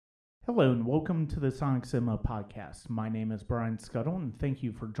Hello and welcome to the Sonic Cinema podcast. My name is Brian Scuttle and thank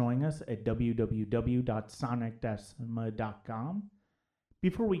you for joining us at www.sonic-cinema.com.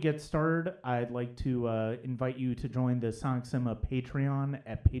 Before we get started, I'd like to invite you to join the Sonic Cinema Patreon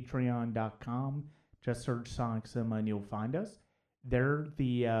at patreon.com. Just search Sonic Cinema and you'll find us. There,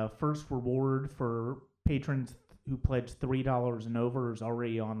 the first reward for patrons who pledge $3 and over is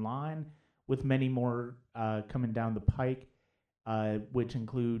already online, with many more coming down the pike, which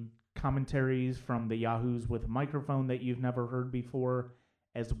include commentaries from the Yahoos with a microphone that you've never heard before,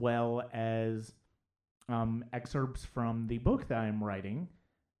 as well as excerpts from the book that I'm writing,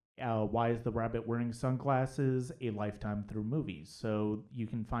 Why is the Rabbit Wearing Sunglasses? A Lifetime Through Movies. So you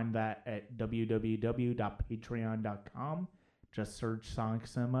can find that at www.patreon.com. Just search Sonic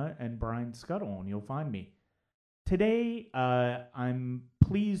Cinema and Brian Scuttle and you'll find me. Today, I'm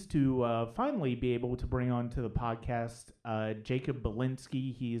pleased to finally be able to bring on to the podcast Jacob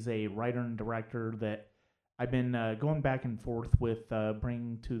Belinsky. He's a writer and director that I've been going back and forth with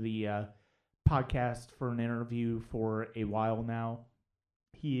bringing to the podcast for an interview for a while now.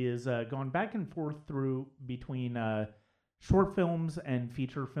 He has gone back and forth through between short films and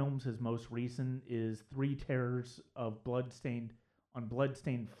feature films. His most recent is Three Terrors of Bloodstained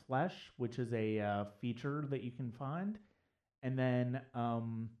Flesh, which is a feature that you can find. And then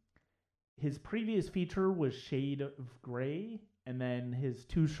his previous feature was Shade of Grey. And then his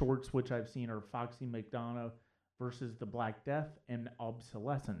two shorts, which I've seen, are Foxy McDonough versus the Black Death and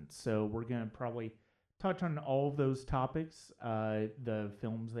Obsolescence. So we're going to probably touch on all of those topics, the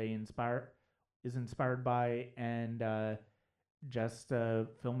films they is inspired by, and just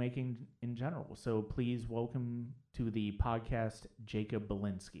filmmaking in general. So please welcome to the podcast, Jacob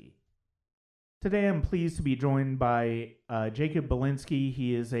Belinsky. Today I'm pleased to be joined by Jacob Belinsky.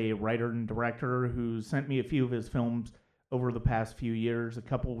 He is a writer and director who sent me a few of his films over the past few years, a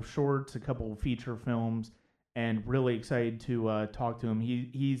couple of shorts, a couple of feature films, and really excited to talk to him.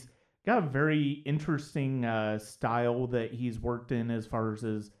 He's got a very interesting style that he's worked in as far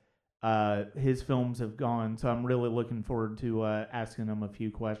as his films have gone, so I'm really looking forward to asking him a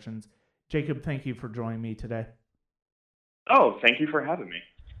few questions. Jacob, thank you for joining me today. Oh, thank you for having me.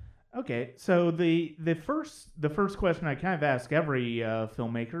 Okay, so the first question I kind of ask every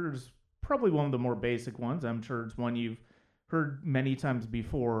filmmaker is probably one of the more basic ones. I'm sure it's one you've heard many times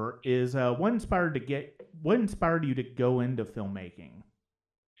before. Is what inspired you to go into filmmaking?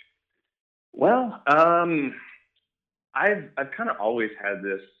 Well, I've kind of always had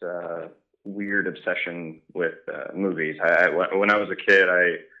this weird obsession with movies. When I was a kid,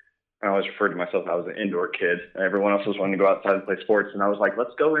 I always referred to myself as an indoor kid. Everyone else was wanting to go outside and play sports, and I was like,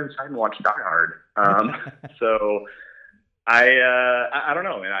 let's go inside and watch Die Hard. So I don't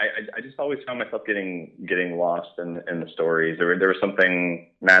know, man. I just always found myself getting lost in the stories. There was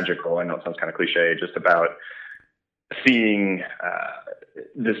something magical. I know it sounds kind of cliche, just about seeing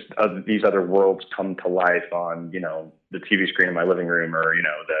these other worlds come to life on, the TV screen in my living room, or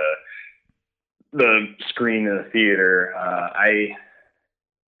the screen in the theater.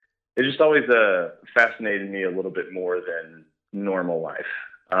 It just always fascinated me a little bit more than normal life.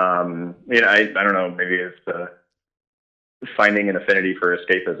 I don't know, maybe it's finding an affinity for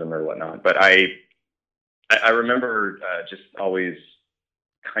escapism or whatnot, but I remember just always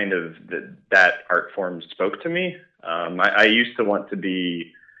kind of that art form spoke to me. I used to want to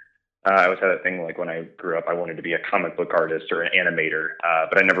be, I always had that thing, like when I grew up, I wanted to be a comic book artist or an animator,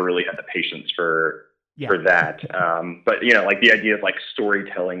 but I never really had the patience for that. But, like the idea of like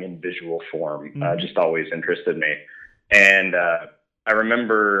storytelling in visual form just always interested me. And I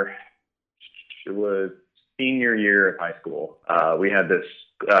remember it was senior year of high school. We had this,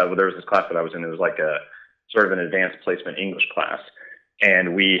 there was this class that I was in. It was like a sort of an advanced placement English class.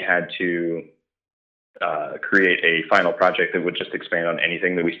 And we had to create a final project that would just expand on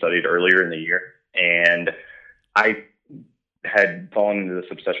anything that we studied earlier in the year. And I had fallen into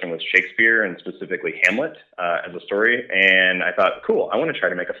this obsession with Shakespeare and specifically Hamlet as a story. And I thought, cool, I want to try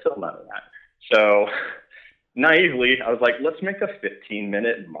to make a film out of that. So naively, I was like, let's make a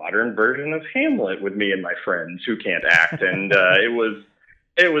 15-minute modern version of Hamlet with me and my friends who can't act. And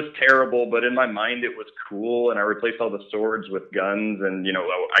it was terrible, but in my mind it was cool, and I replaced all the swords with guns, and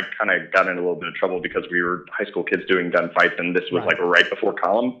I kind of got in a little bit of trouble because we were high school kids doing gunfights, and this was like right before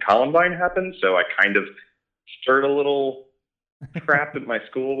Columbine happened, so I kind of stirred a little crap at my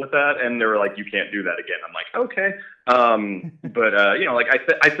school with that, and they were like, you can't do that again. I'm like, okay. But like I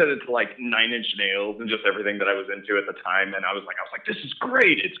said it to like Nine Inch Nails and just everything that I was into at the time, and I was like, this is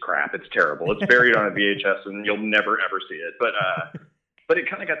great. It's crap. It's terrible. It's buried on a VHS, and you'll never ever see it. But it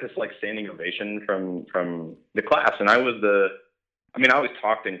kind of got this like standing ovation from the class, and I was the I mean, I always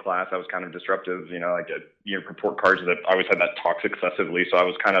talked in class. I was kind of disruptive, like report cards that I always had that talk successively. So I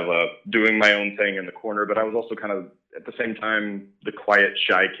was kind of doing my own thing in the corner, but I was also kind of at the same time the quiet,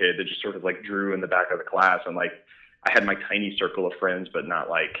 shy kid that just sort of like drew in the back of the class. And like I had my tiny circle of friends, but not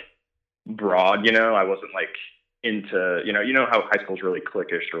like broad. I wasn't like into how high school's really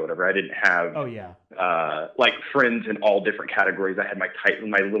cliquish or whatever. I didn't have like friends in all different categories. I had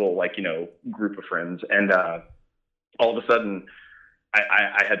my little like group of friends, and all of a sudden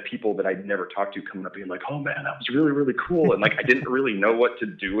I had people that I'd never talked to coming up being like, oh man, that was really, really cool. And like, I didn't really know what to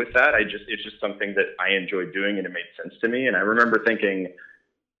do with that. It's just something that I enjoyed doing and it made sense to me. And I remember thinking,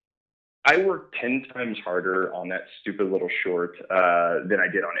 I worked 10 times harder on that stupid little short than I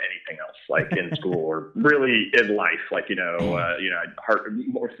did on anything else, like in school or really in life, like,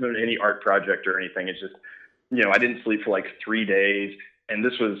 more than any art project or anything. It's just, I didn't sleep for like 3 days. And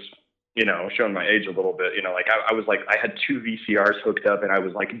this was, showing my age a little bit, like I was like, I had 2 VCRs hooked up and I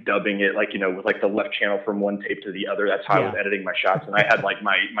was like dubbing it, like, with like the left channel from one tape to the other. That's how I was editing my shots. And I had like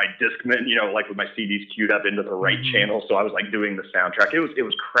my Discman, like with my CDs queued up into the right channel. So I was like doing the soundtrack. It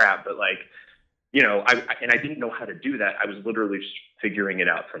was crap, but like, I didn't know how to do that. I was literally just figuring it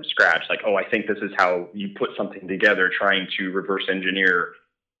out from scratch. Like, oh, I think this is how you put something together, trying to reverse engineer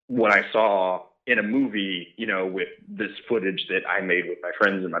what I saw in a movie, with this footage that I made with my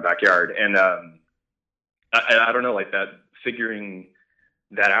friends in my backyard. And I don't know, like that, figuring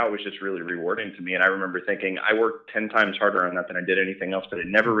that out was just really rewarding to me. And I remember thinking I worked 10 times harder on that than I did anything else, but it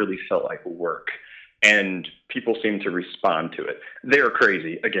never really felt like work. And people seem to respond to it. They're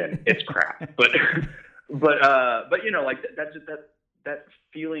crazy. Again, it's crap. But like that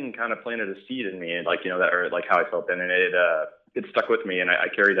feeling kind of planted a seed in me, and like, that, or like how I felt then. And it stuck with me, and I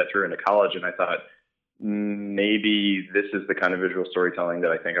carried that through into college. And I thought, maybe this is the kind of visual storytelling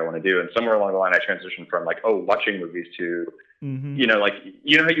that I think I want to do. And somewhere along the line, I transitioned from like, watching movies to, like,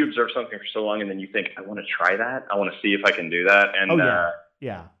 how you observe something for so long and then you think, I want to try that. I want to see if I can do that. And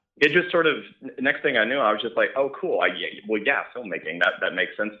it just sort of, next thing I knew, I was just like, oh, cool. Filmmaking, that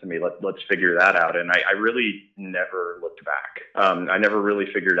makes sense to me. Let's figure that out. And I really never looked back. I never really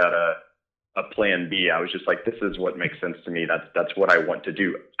figured out a plan B. I was just like, this is what makes sense to me. That's what I want to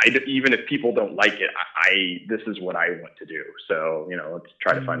do. Even if people don't like it, this is what I want to do. So, let's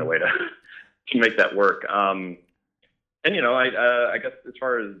try to find a way to make that work. And, I guess as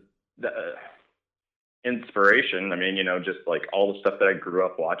far as the inspiration, I mean, just like all the stuff that I grew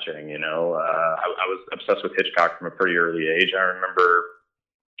up watching, I was obsessed with Hitchcock from a pretty early age. I remember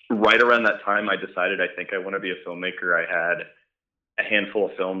right around that time, I decided, I think I want to be a filmmaker. I had a handful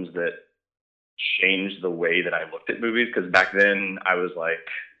of films that changed the way that I looked at movies, because back then I was like,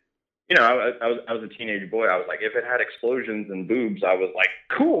 I was a teenage boy. I was like, if it had explosions and boobs, I was like,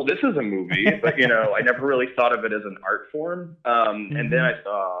 cool, this is a movie. But I never really thought of it as an art form. And then I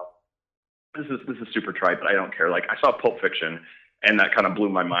saw, this is super trite, but I don't care. Like I saw Pulp Fiction, and that kind of blew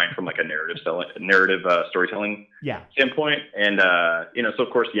my mind from like a narrative storytelling standpoint. And so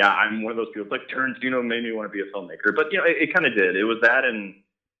of course, I'm one of those people. It's like Tarantino made me want to be a filmmaker, but it kind of did. It was that and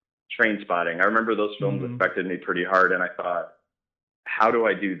Trainspotting. I remember those films affected me pretty hard, and I thought, how do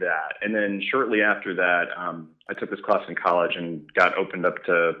I do that? And then shortly after that, I took this class in college and got opened up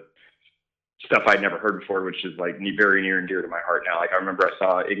to stuff I'd never heard before, which is like very near and dear to my heart now. Like I remember I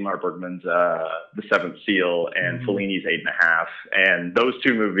saw Ingmar Bergman's The Seventh Seal and Fellini's 8.5, and those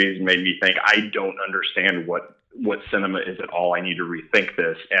two movies made me think, I don't understand what cinema is at all. I need to rethink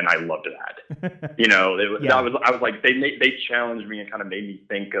this, and I loved that. I was like, they challenged me and kind of made me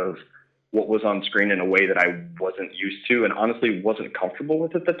think of what was on screen in a way that I wasn't used to, and honestly wasn't comfortable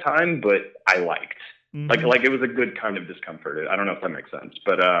with at the time, but I liked. Like it was a good kind of discomfort. I don't know if that makes sense,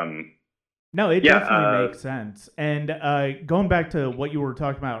 but no, it definitely makes sense. And going back to what you were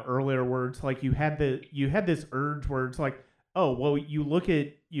talking about earlier, where it's like you had this urge where it's like, oh, well, you look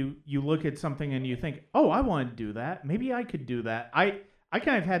at something and you think, oh, I want to do that. Maybe I could do that. I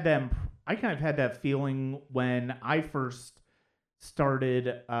kind of had that feeling when I first started,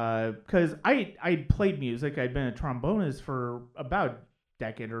 because I played music. I'd been a trombonist for about a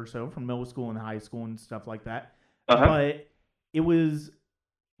decade or so, from middle school and high school and stuff like that. But it was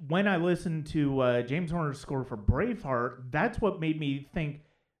when I listened to James Horner's score for Braveheart, that's what made me think,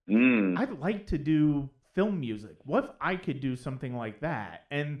 I'd like to do film music. What if I could do something like that?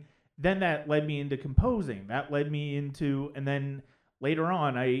 And then that led me into composing. That led me into, and then later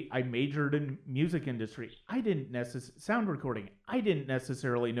on, I majored in music industry. Sound recording. I didn't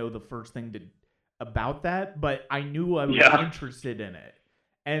necessarily know the first thing about that, but I knew I was interested in it.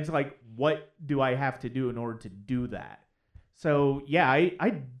 And it's like, what do I have to do in order to do that? So yeah, I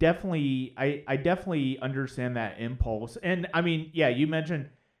definitely understand that impulse. And I mean, yeah, you mentioned,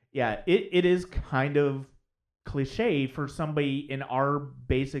 yeah, it is kind of cliche for somebody in our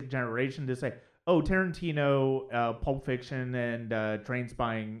basic generation to say, "Oh, Tarantino, Pulp Fiction, and Train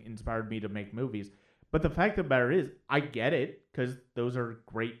Spying inspired me to make movies." But the fact of the matter is, I get it because those are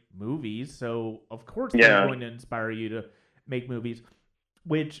great movies. So of course they're Yeah. going to inspire you to make movies.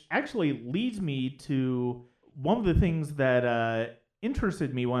 Which actually leads me to one of the things that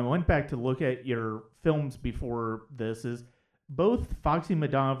interested me when I went back to look at your films before this is both Foxy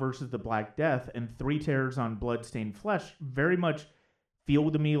Madonna versus the Black Death and Three Tears on Bloodstained Flesh very much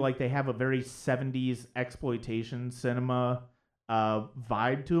feel to me like they have a very 70s exploitation cinema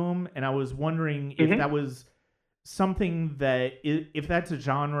vibe to them. And I was wondering if that was something that, if that's a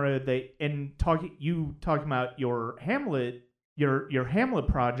genre that, and talking about your Hamlet, your Hamlet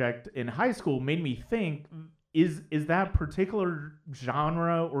project in high school made me think, is that particular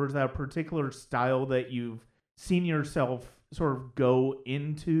genre or is that a particular style that you've seen yourself sort of go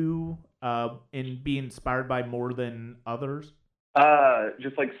into and be inspired by more than others?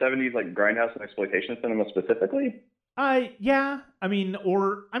 Just like 70s, like grindhouse and exploitation cinema specifically. Yeah. I mean,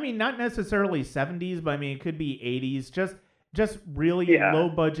 not necessarily 70s, but I mean, it could be 80s. Just really Yeah. low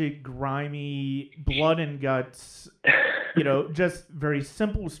budget, grimy, blood and guts. Just very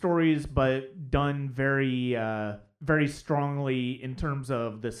simple stories, but done very, very strongly in terms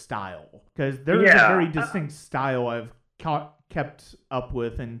of the style. Because there is a very distinct style I've kept up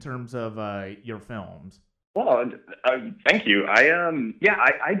with in terms of your films. Well, thank you.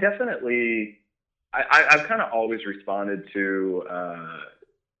 I definitely, I've kind of always responded to,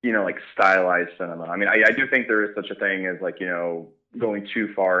 like stylized cinema. I mean, I do think there is such a thing as like, going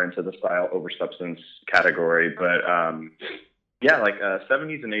too far into the style over substance category. But, like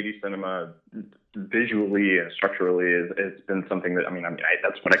 70s and 80s cinema visually and structurally it's been something that,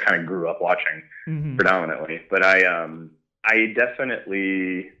 that's what I kind of grew up watching predominantly. But I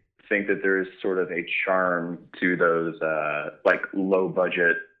definitely think that there is sort of a charm to those like low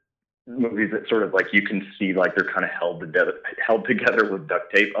budget movies that sort of like you can see like they're kind of held together with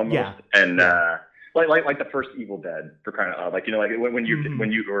duct tape almost. Yeah. And like the first Evil Dead, for kind of like like when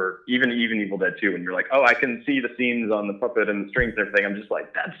you or even Evil Dead 2, when you're like, oh, I can see the seams on the puppet and the strings and everything. I'm just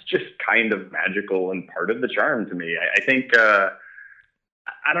like, that's just kind of magical and part of the charm to me. I think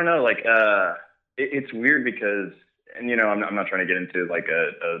I don't know, like it's weird because, and I'm not trying to get into like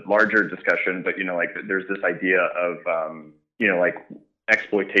a larger discussion, but like there's this idea of like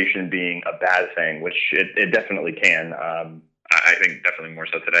exploitation being a bad thing, which it definitely can. I think definitely more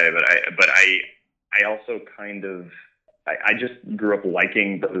so today, but I also kind of I just grew up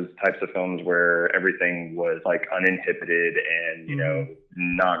liking those types of films where everything was like uninhibited and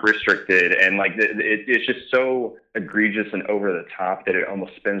not restricted, and like it's just so egregious and over the top that it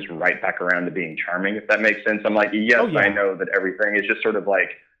almost spins right back around to being charming, if that makes sense. I'm like, yes, I know that everything is just sort of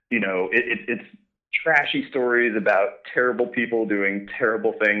like it's trashy stories about terrible people doing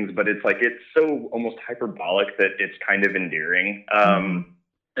terrible things, but it's like it's so almost hyperbolic that it's kind of endearing.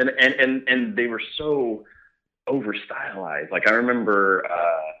 And they were so over stylized. Like I remember,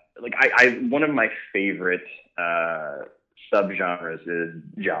 like I one of my favorite subgenres is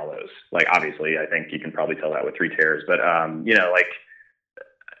giallos. Like obviously, I think you can probably tell that with Three Tears, but like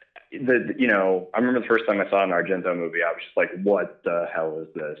I remember the first time I saw an Argento movie, I was just like, what the hell is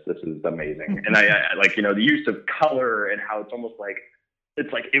this? This is amazing. And I like, the use of color and how it's almost like,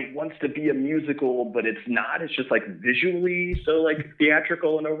 it's like it wants to be a musical, but it's not. It's just like visually so like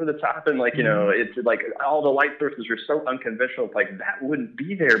theatrical and over the top. And like, it's like all the light sources are so unconventional. It's like that wouldn't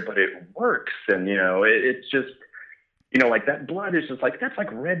be there, but it works. And, it's just, like that blood is just like, that's like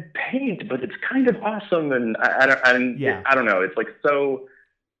red paint, but it's kind of awesome. And I don't know. It's like so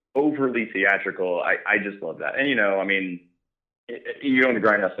overly theatrical. I just love that. And, you go in the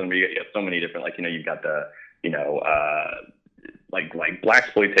grindhouse cinema, you get so many different, like, you've got the, like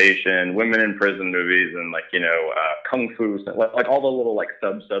blaxploitation, women in prison movies, and like kung fu, like all the little like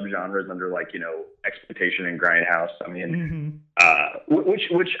sub genres under like exploitation and grindhouse. I mean,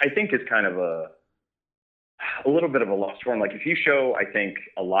 which I think is kind of a little bit of a lost form. Like if you show, I think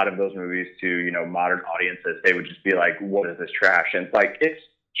a lot of those movies to modern audiences, they would just be like, "What is this trash?" And it's like it's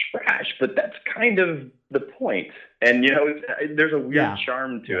trash, but that's kind of the point. And there's a weird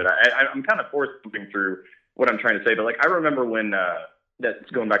charm to it. I'm kind of forced looking through what I'm trying to say, but like I remember when that's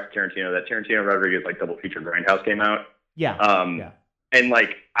going back to Tarantino, that Tarantino Rodriguez like double feature Grindhouse came out. And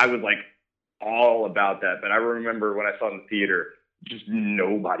like I was like all about that, but I remember when I saw it in the theater, just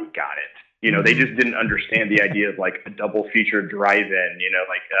nobody got it. They just didn't understand the idea of like a double feature drive-in,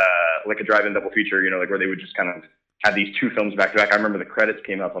 like a drive-in double feature, like where they would just kind of have these two films back to back. I remember the credits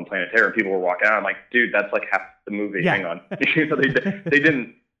came up on Planet Terror and people were walking out. I'm like, dude, that's like half the movie. Yeah. Hang on.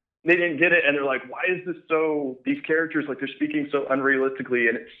 They didn't get it. And they're like, why is this so, these characters, like they're speaking so unrealistically.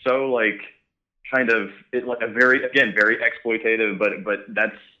 And it's so like kind of like a very, again, very exploitative, but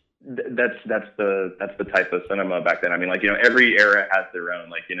that's the type of cinema back then. I mean, like, every era has their own,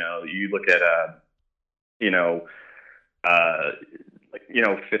 like, you look at, like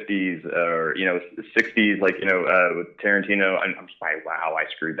 50s or 60s, like with Tarantino. I'm sorry, wow, I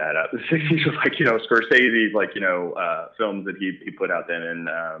screwed that up. The 60s was like Scorsese's like films that he put out then,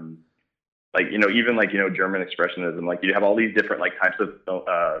 and like even like German expressionism. Like you have all these different like types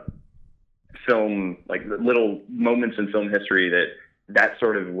of film, like little moments in film history that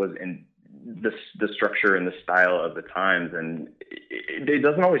sort of was in the structure and the style of the times, and it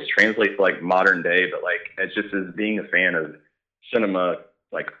doesn't always translate to like modern day, but like it's just as being a fan of cinema,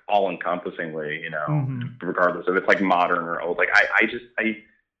 like all encompassingly, regardless of it's like modern or old. Like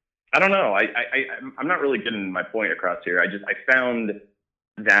I don't know. I'm not really getting my point across here. I found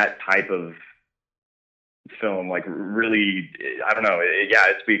that type of film like really, I don't know.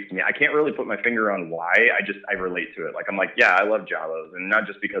 It speaks to me. I can't really put my finger on why. I relate to it. Like I'm like, yeah, I love Giallos, and not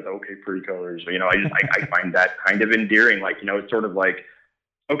just because pretty colors. But, I find that kind of endearing. Like it's sort of like,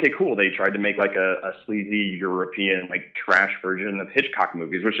 okay, cool. They tried to make like a sleazy European like trash version of Hitchcock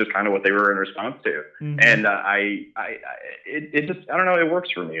movies, which is kind of what they were in response to. Mm-hmm. And it just, I don't know, it works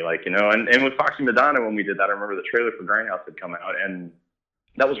for me. Like, and with Foxy Madonna, when we did that, I remember the trailer for Grindhouse had come out, and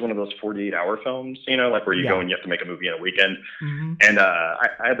that was one of those 48-hour films, like where you go and you have to make a movie in a weekend. Mm-hmm. And I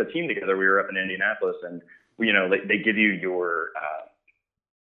had the team together. We were up in Indianapolis, and they give you your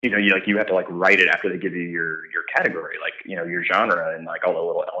you have to like write it after they give you your category, like your genre and like all the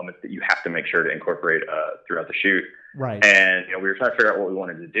little elements that you have to make sure to incorporate throughout the shoot. Right. And we were trying to figure out what we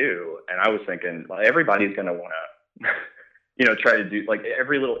wanted to do, and I was thinking, well, everybody's going to want to try to do, like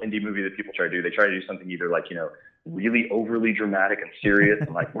every little indie movie that people try to do, they try to do something either like really overly dramatic and serious and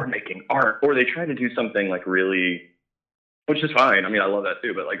like we're making art, or they try to do something like really, which is fine. I mean, I love that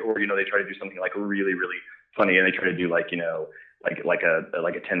too, but like, or they try to do something like really, really funny, and they try to do like like a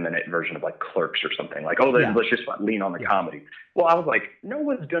 10-minute version of like Clerks or something. Like, let's just lean on the comedy. Well, I was like, no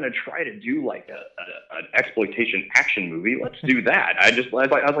one's gonna try to do like an exploitation action movie. Let's do that. I was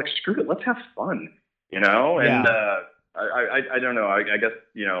like, screw it, let's have fun, And I don't know. I guess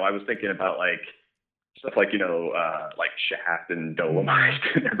I was thinking about like stuff like like Shaft and Dolomite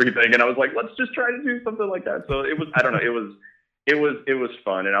and everything, and I was like, let's just try to do something like that. So it was, I don't know, it was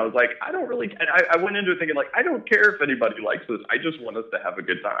fun, and I was like, I don't really. And I went into it thinking like, I don't care if anybody likes this. I just want us to have a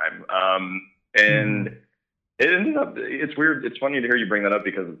good time. And it ended up. It's weird. It's funny to hear you bring that up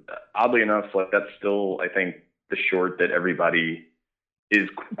because oddly enough, like that's still, I think, the short that everybody is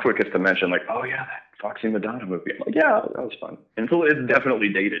quickest to mention. Like, oh yeah, that Foxy Madonna movie. I'm like, yeah, that was fun. And so it's definitely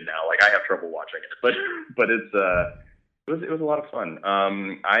dated now. Like I have trouble watching it, but it was a lot of fun.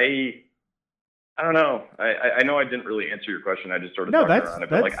 I don't know. I know I didn't really answer your question. I just sort of talked around it.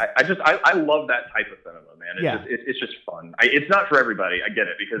 But like, I love that type of cinema, man. It's just fun. It's not for everybody. I get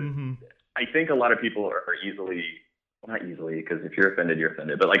it because I think a lot of people are easily, well, not easily, because if you're offended, you're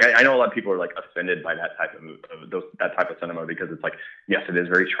offended. But like, I know a lot of people are like offended by that type of that type of cinema because it's like, yes, it is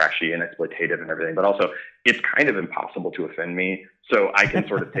very trashy and exploitative and everything, but also it's kind of impossible to offend me. So I can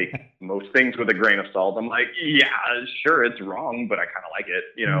sort of take most things with a grain of salt. I'm like, yeah, sure, it's wrong, but I kind of like it.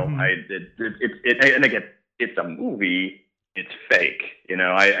 And again, it's a movie. It's fake.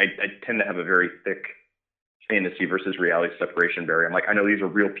 I tend to have a very thick fantasy versus reality separation barrier. I'm like, I know these are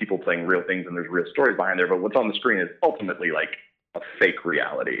real people playing real things and there's real stories behind there, but what's on the screen is ultimately like a fake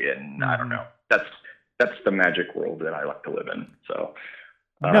reality. And I don't know. That's the magic world that I like to live in. So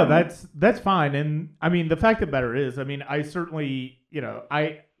no, that's fine. And I mean, the fact of the matter is, I mean, I certainly,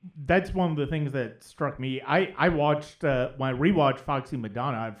 that's one of the things that struck me. I watched when I rewatched Foxy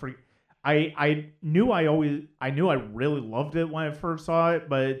Madonna. I knew I really loved it when I first saw it,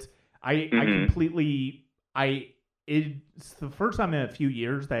 but I completely. It's the first time in a few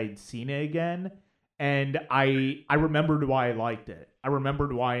years that I'd seen it again, and I remembered why I liked it. I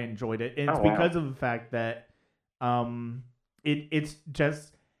remembered why I enjoyed it, and it's because of the fact that it's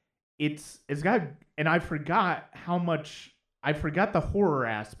got, and I forgot the horror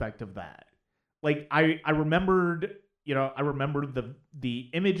aspect of that. Like I remembered the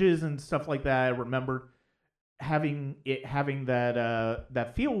images and stuff like that. I remembered having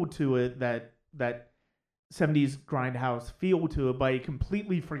that feel to it, that 70s grindhouse feel to it, but I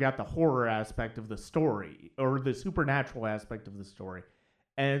completely forgot the horror aspect of the story or the supernatural aspect of the story.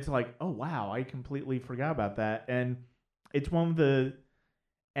 And it's like, oh wow, I completely forgot about that. And it's one of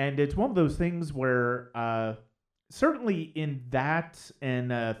those things where certainly in that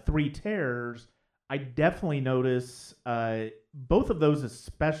and Three Terrors, I definitely notice both of those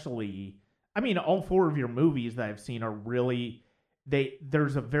especially. I mean, all four of your movies that I've seen are really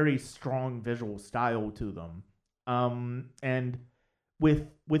there's a very strong visual style to them. And with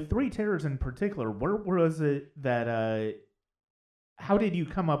Three Terrors in particular, where was it that how did you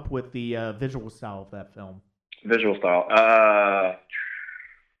come up with the visual style of that film? Visual style.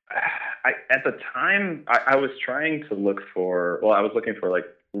 At the time, I was trying to look for. Well, I was looking for like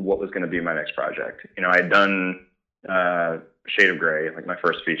what was going to be my next project. You know, I had done Shade of Grey, like my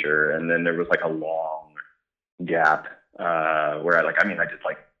first feature, and then there was like a long gap where I did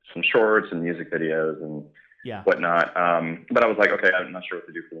like some shorts and music videos and whatnot. But I was like, okay, I'm not sure what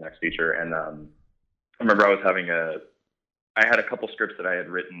to do for the next feature. And I remember I had a couple scripts that I had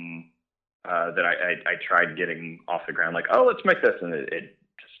written that I tried getting off the ground, like, oh, let's make this, and it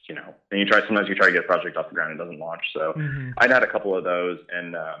just, you know, and sometimes you try to get a project off the ground, it doesn't launch. So I'd had a couple of those,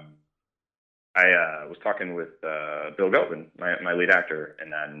 and I was talking with Bill Goldman, my lead actor,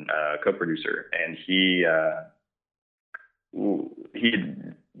 and then co-producer, and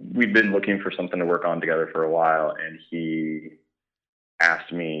we'd been looking for something to work on together for a while, and he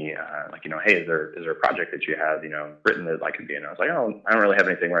asked me, like, you know, hey, is there a project that you have, you know, written that I could be in? I was like, oh, I don't really have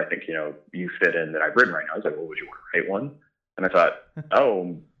anything where I think, you know, you fit in that I've written right now. I was like, well, would you want to write one? And I thought,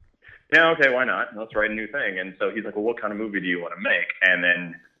 oh, yeah, okay, why not? Let's write a new thing. And so he's like, well, what kind of movie do you want to make? And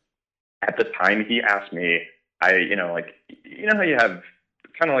then at the time he asked me, you know, like, you know how you have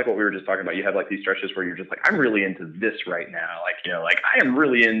kind of like what we were just talking about, you have like these stretches where you're just like, I'm really into this right now. Like, you know, like I am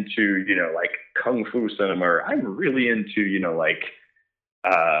really into, you know, like Kung Fu cinema, or I'm really into, you know, like,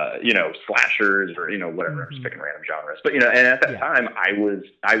 you know, slashers, or, you know, whatever. I'm just picking random genres. But, you know, and at that time I was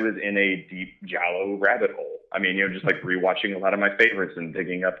in a deep Giallo rabbit hole. I mean, you know, just like rewatching a lot of my favorites and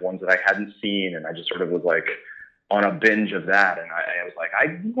digging up ones that I hadn't seen. And I just sort of was like on a binge of that. And I was like,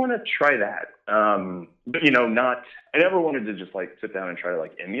 I want to try that. But, you know, I never wanted to just like sit down and try to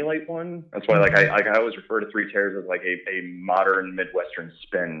like emulate one. That's why like I always refer to Three Terrors as like a modern Midwestern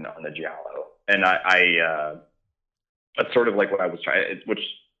spin on the Giallo. And that's sort of like what I was trying, which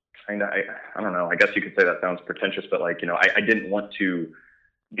kind of, I don't know, I guess you could say that sounds pretentious, but like, you know, I didn't want to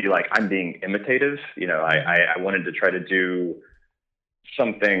be like, I'm being imitative. You know, I wanted to try to do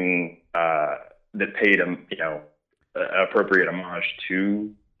something that paid, you know, appropriate homage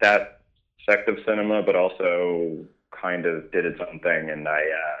to that sect of cinema, but also kind of did its own thing. And I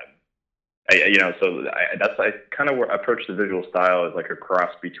you know, so I kind of approached the visual style as like a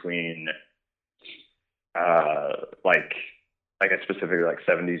cross between, like I specifically like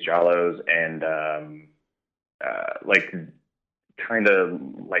 70s Giallos and like kind of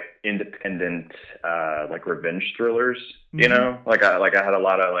like independent like revenge thrillers, you know, like I had a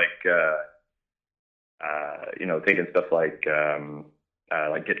lot of like you know, thinking stuff like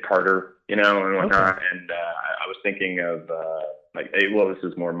Get Carter, you know, and whatnot. And I was thinking of well, this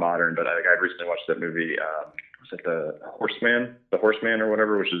is more modern, but I recently watched that movie. Was it the Horseman or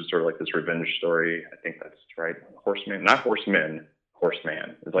whatever, which is sort of like this revenge story. I think that's right. Horseman, not Horseman.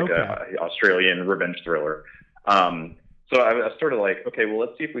 Horseman. It's like a Australian revenge thriller. So I was sort of like, okay, well,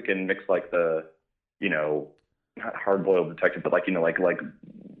 let's see if we can mix like the, you know, not hard-boiled detective, but like, you know, like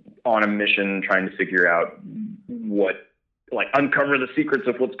on a mission trying to figure out uncover the secrets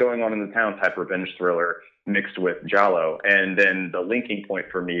of what's going on in the town type revenge thriller mixed with Giallo. And then the linking point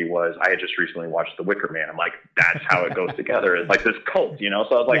for me was I had just recently watched The Wicker Man. I'm like, that's how it goes together. It's like this cult, you know?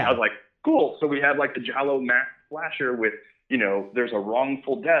 So I was like, cool. So we have like the Giallo mass slasher with, you know, there's a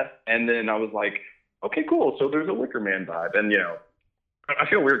wrongful death. And then I was like, okay, cool. So there's a Wicker Man vibe. And, you know, I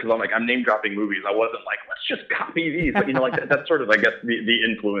feel weird because I'm name dropping movies. I wasn't like, let's just copy these. But, you know, like that's sort of, I guess, the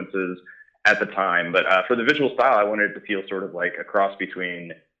influences at the time. But for the visual style, I wanted it to feel sort of like a cross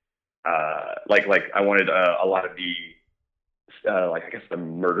between, like I wanted a lot of the, like I guess the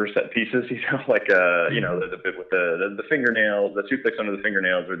murder set pieces, you know, like you know, the bit with the fingernails, the toothpicks under the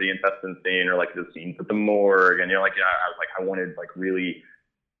fingernails, or the intestine scene, or like the scenes at the morgue, and you know, like I wanted like really,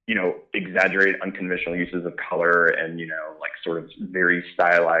 you know, exaggerated, unconventional uses of color, and you know, like sort of very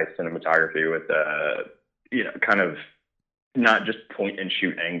stylized cinematography with you know, kind of not just point and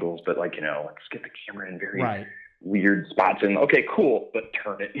shoot angles, but like, you know, let's get the camera in very weird spots and okay, cool, but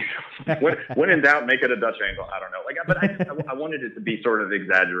turn it. You know? when in doubt, make it a Dutch angle. I don't know, like, but I wanted it to be sort of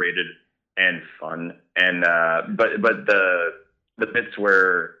exaggerated and fun, and but the bits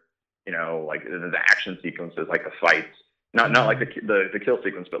where, you know, like the action sequences, like the fights, not like the kill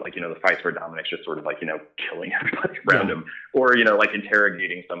sequence, but like, you know, the fights where Dominic's just sort of like, you know, killing everybody around him, or you know, like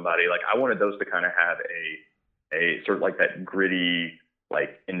interrogating somebody. Like I wanted those to kind of have a sort of like that gritty,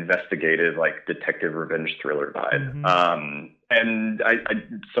 like investigative, like detective revenge thriller vibe. Mm-hmm. And I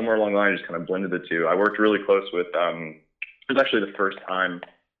somewhere along the line just kind of blended the two. I worked really close with. It was actually the first time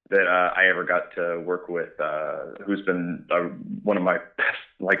that I ever got to work with who's been one of my best,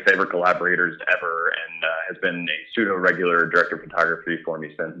 like, favorite collaborators ever, and has been a pseudo regular director of photography for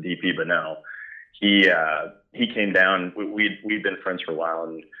me since DP Bunnell. He came down. We'd been friends for a while,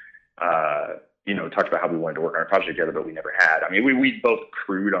 and talked about how we wanted to work on a project together, but we never had. I mean, we both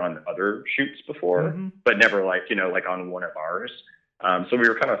crewed on other shoots before, Mm-hmm. but never like on one of ours. So we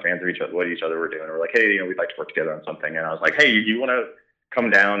were kind of fans of what each other were doing. We're like, hey, we'd like to work together on something. And I was like, hey, you want to come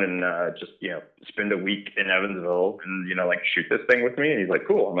down and just spend a week in Evansville and like shoot this thing with me? And he's like,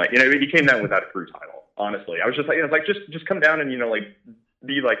 cool. I'm like, he came down without a crew title. Honestly, I was just like, just come down and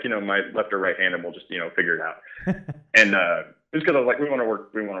be like my left or right hand, and we'll just figure it out. And just because I was like, we want to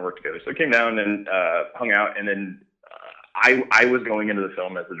work together. So I came down and hung out, and then I was going into the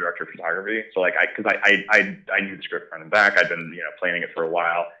film as the director of photography. So like because I knew the script front and back. I'd been planning it for a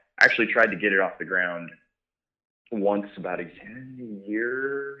while. I actually tried to get it off the ground once about a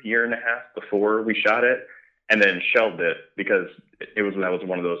year and a half before we shot it, and then shelved it because that was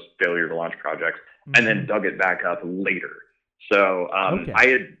one of those failure to launch projects, mm-hmm. and then dug it back up later. So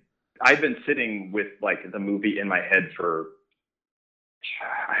okay. I'd been sitting with like the movie in my head for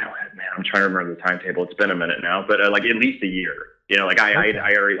I'm trying to remember the timetable. It's been a minute now, but like at least a year. I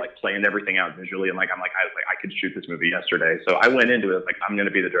already like planned everything out visually, and I could shoot this movie yesterday. So I went into it like I'm going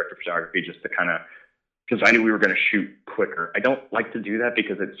to be the director of photography just to kind of, because I knew we were going to shoot quicker. I don't like to do that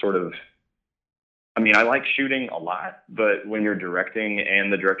because it's sort of, I like shooting a lot, but when you're directing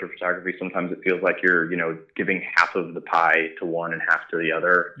and the director of photography, sometimes it feels like you're, giving half of the pie to one and half to the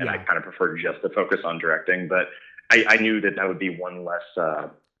other. And I kind of prefer just to focus on directing, but I knew that would be one less, I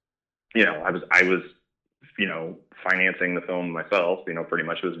was, financing the film myself, pretty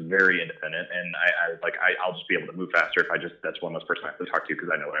much. It was very independent. And I was like, I'll just be able to move faster if that's one less person I have to talk to because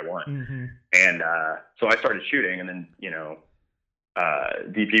I know what I want. Mm-hmm. And so I started shooting, and then,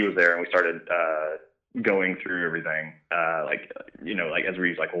 DP was there, and we started going through everything. As we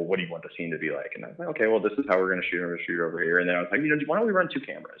was like, well, what do you want the scene to be like? And I was like, okay, well, this is how we're going to shoot. We're going to shoot over here. And then I was like, why don't we run two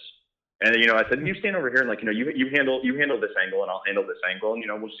cameras? And then, I said, you stand over here and you handle this angle and I'll handle this angle, and,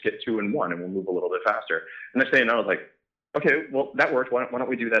 we'll just get 2 in 1 and we'll move a little bit faster. And next thing I was like, okay, well, that worked. Why don't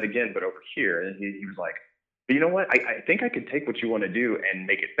we do that again, but over here? And he was like, but you know what? I think I could take what you want to do and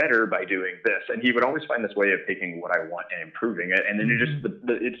make it better by doing this. And he would always find this way of taking what I want and improving it. And then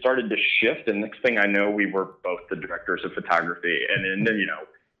it started to shift. And next thing I know, we were both the directors of photography. And then,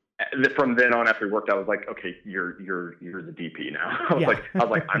 from then on, after we worked, I was like, okay, you're the DP now. I was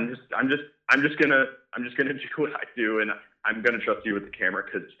like, I'm just gonna do what I do, and I'm gonna trust you with the camera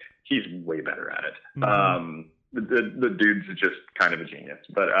because he's way better at it. Mm-hmm. The dude's just kind of a genius.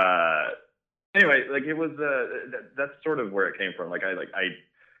 But anyway, like it was that's sort of where it came from. Like I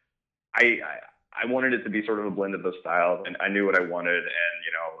wanted it to be sort of a blend of those styles, and I knew what I wanted, and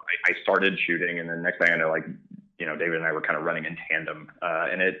I started shooting, and then next thing I know, like, David and I were kind of running in tandem,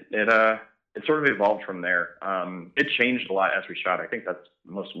 and it sort of evolved from there. It changed a lot as we shot. I think that's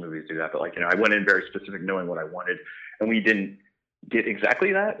most movies do that, but I went in very specific, knowing what I wanted, and we didn't get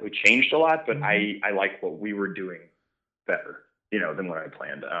exactly that. We changed a lot, but mm-hmm. I like what we were doing better, than what I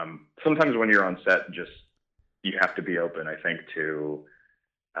planned. Sometimes when you're on set, you have to be open, I think, to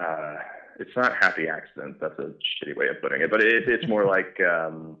it's not happy accidents. That's a shitty way of putting it, but it's more like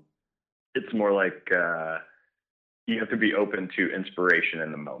you have to be open to inspiration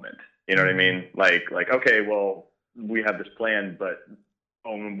in the moment. You know what I mean? Like, okay, well, we have this plan, but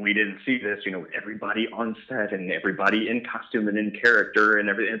we didn't see this, everybody on set and everybody in costume and in character and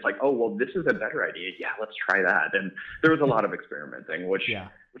everything. It's like, oh, well, this is a better idea. Yeah, let's try that. And there was a lot of experimenting, which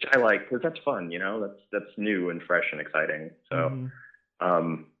I like, because that's fun, that's new and fresh and exciting. So,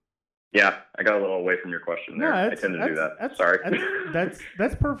 yeah, I got a little away from your question there. I tend to do that. Sorry.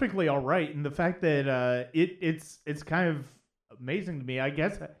 That's perfectly all right. And the fact that it's kind of amazing to me. I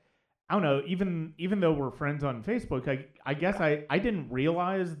guess I don't know. Even though we're friends on Facebook, I guess I didn't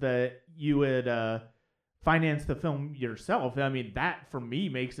realize that you would finance the film yourself. I mean, that for me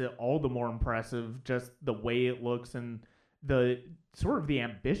makes it all the more impressive. Just the way it looks and the sort of the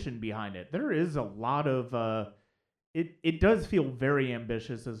ambition behind it. There is a lot of It does feel very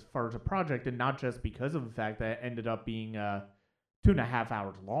ambitious as far as a project, and not just because of the fact that it ended up being 2.5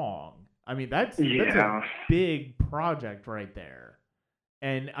 hours long. I mean, that's a big project right there.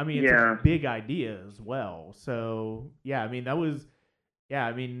 And I mean, it's a big idea as well. So yeah, I mean,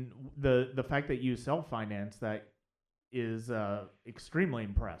 the fact that you self-finance that is extremely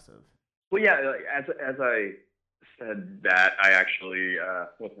impressive. Well, yeah, as I said that, I actually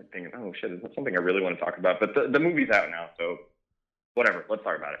wasn't thinking, oh shit, is that something I really want to talk about? But the movie's out now, so whatever. Let's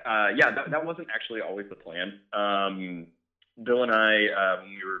talk about it. Yeah, that wasn't actually always the plan. Bill and I, when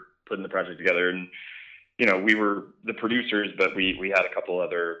we were putting the project together, and we were the producers, but we had a couple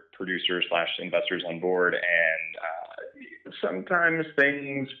other producers slash investors on board, and sometimes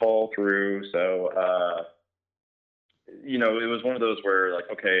things fall through. So it was one of those where, like,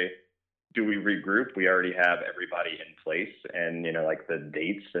 okay, do we regroup? We already have everybody in place, and like the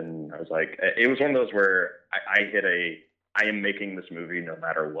dates. And I was like, it was one of those where I hit I am making this movie no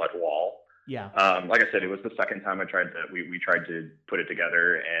matter what wall. Yeah. Like I said, it was the second time we tried to put it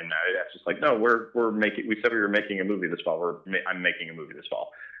together, and I was just like, no, we're making. We said we were making a movie this fall. I'm making a movie this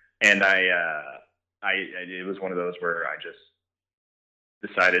fall, and it was one of those where I just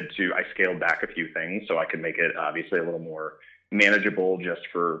decided I scaled back a few things so I could make it obviously a little more manageable just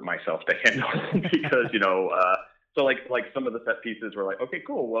for myself to handle because so like some of the set pieces were like, okay,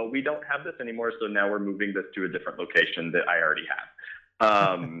 cool, well, we don't have this anymore, so now we're moving this to a different location that I already have.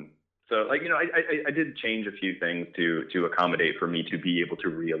 So like I did change a few things to accommodate for me to be able to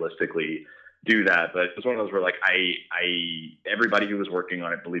realistically do that, but it was one of those where like everybody who was working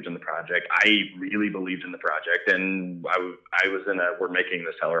on it believed in the project. I really believed in the project, and I was in we're making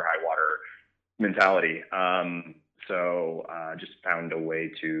this hell or high water mentality. So just found a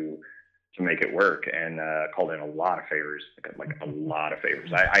way to make it work, and called in a lot of favors, like a lot of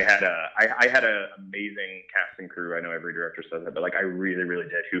favors. I had a amazing cast and crew. I know every director says that, but like I really, really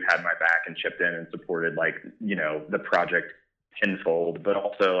did, who had my back and chipped in and supported like the project tenfold, but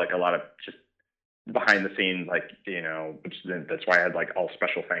also like a lot of just behind the scenes, like which that's why I had like all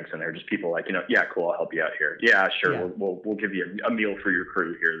special thanks in there. Just people like yeah, cool, I'll help you out here. Yeah, sure, yeah. We'll give you a meal for your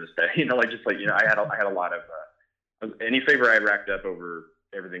crew here this day. I had a lot of any favor I racked up over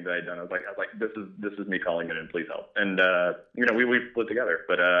everything that I'd done. I was like, this is me calling it in, please help. And we split together,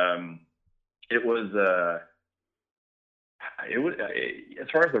 but it was as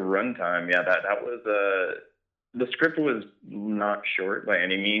far as the runtime, yeah, that was the script was not short by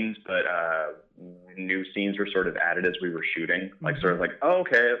any means, but new scenes were sort of added as we were shooting. Like sort of like, oh,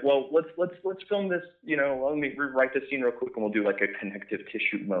 okay, well let's film this. Let me rewrite this scene real quick, and we'll do like a connective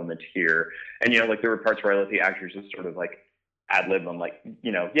tissue moment here. And like there were parts where I let the actors just sort of like ad lib them, like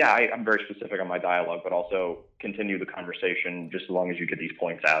yeah, I'm very specific on my dialogue, but also continue the conversation just as long as you get these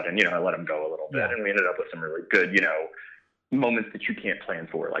points out. And I let them go a little bit, and we ended up with some really good moments that you can't plan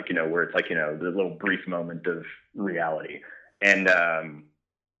for, like where it's like the little brief moment of reality. And so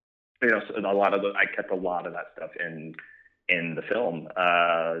a lot of I kept a lot of that stuff in the film.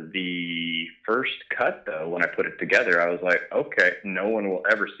 The first cut, though, when I put it together, I was like, okay, no one will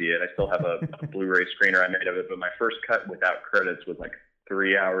ever see it. I still have a Blu-ray screener I made of it, but my first cut without credits was like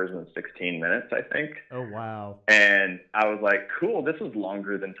 3 hours and 16 minutes, I think. Oh, wow. And I was like, cool, this is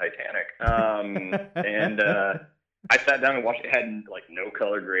longer than Titanic. And I sat down and watched it. It had like no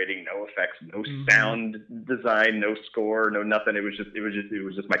color grading, no effects, no sound design, no score, no nothing. It was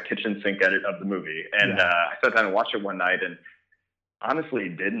just my kitchen sink edit of the movie. And I sat down and watched it one night, and honestly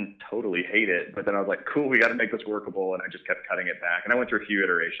didn't totally hate it. But then I was like, cool, we got to make this workable. And I just kept cutting it back. And I went through a few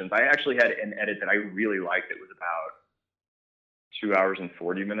iterations. I actually had an edit that I really liked. It was about 2 hours and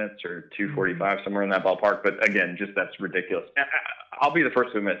 40 minutes or 2:45, somewhere in that ballpark. But again, just that's ridiculous. I'll be the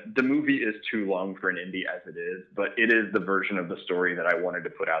first to admit, the movie is too long for an indie as it is, but it is the version of the story that I wanted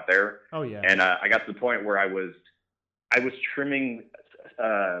to put out there. Oh yeah. And I got to the point where I was trimming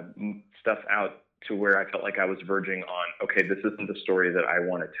stuff out to where I felt like I was verging on, okay, this isn't the story that I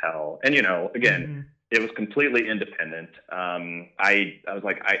want to tell. And again, it was completely independent. I was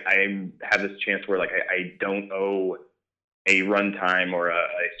like, I have this chance where like I don't owe a runtime or a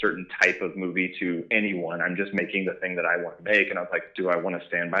certain type of movie to anyone. I'm just making the thing that I want to make. And I was like, do I want to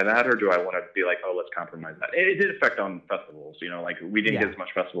stand by that, or do I want to be like, oh, let's compromise that? It did affect on festivals, like we didn't get as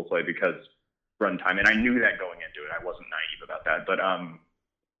much festival play because runtime. And I knew that going into it. I wasn't naive about that. But,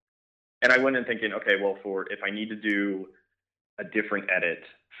 and I went in thinking, okay, well, if I need to do a different edit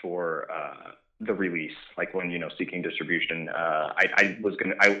for, the release, like when seeking distribution, I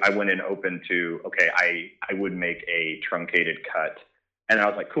went in open to, okay, I would make a truncated cut, and I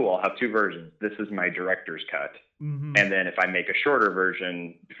was like, cool, I'll have two versions. This is my director's cut, and then if I make a shorter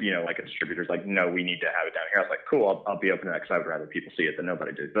version, like a distributor's like, no, we need to have it down here. I was like, cool, I'll be open to that because I would rather people see it than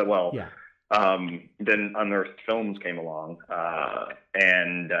nobody did. But then Unearthed Films came along,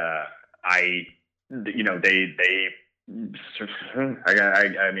 and I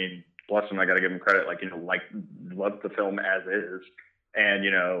mean, bless them, I got to give them credit. Like, love the film as is. And,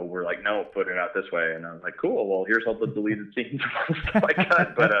 we're like, no, put it out this way. And I was like, cool, well, here's all the deleted scenes and stuff I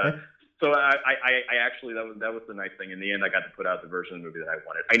cut. But So I actually that was the nice thing. In the end, I got to put out the version of the movie that I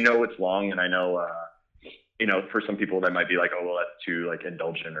wanted. I know it's long, and I know for some people that might be like, oh well, that's too like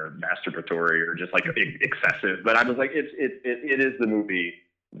indulgent or masturbatory or just like excessive. But I was like, it is the movie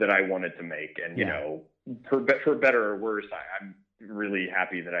that I wanted to make, and for better or worse, I'm really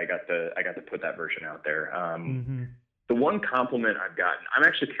happy that I got to put that version out there. The one compliment I've gotten, I'm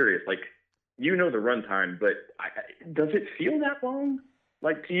actually curious, like the runtime, but does it feel that long?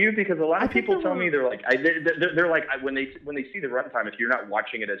 Like to you, because a lot of people tell me they're like, they're like when they see the runtime, if you're not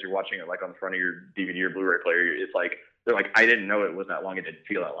watching it as you're watching it like on the front of your DVD or Blu-ray player, it's like they're like, I didn't know it was that long. It didn't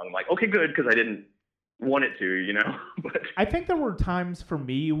feel that long. I'm like, okay, good, because I didn't want it to, But I think there were times for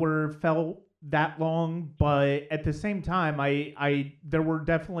me where it felt that long, but at the same time, there were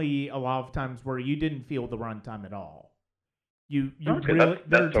definitely a lot of times where you didn't feel the runtime at all. You okay, really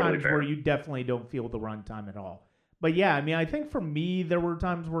there are totally times fair. where you definitely don't feel the runtime at all. But yeah, I mean, I think for me, there were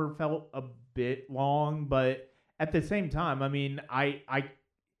times where it felt a bit long, but at the same time, I mean,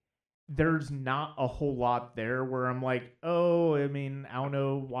 there's not a whole lot there where I'm like, oh, I mean, I don't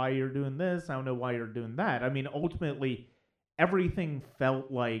know why you're doing this. I don't know why you're doing that. I mean, ultimately, everything felt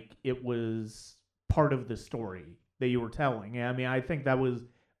like it was part of the story that you were telling. I mean, I think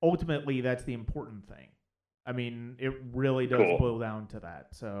ultimately, that's the important thing. I mean, it really does boil down to that.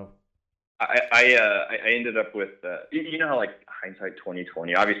 So. I ended up with how like hindsight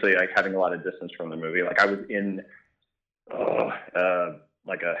 2020. Obviously, like having a lot of distance from the movie. Like I was in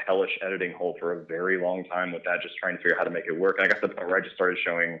like a hellish editing hole for a very long time with that, just trying to figure out how to make it work. And I got to the point where I just started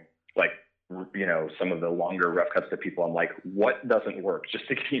showing like some of the longer rough cuts to people. I'm like, what doesn't work? Just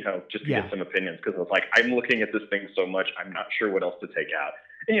to get some opinions, because I was like, I'm looking at this thing so much, I'm not sure what else to take out.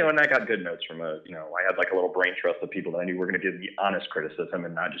 And I got good notes from I had like a little brain trust of people that I knew were going to give me honest criticism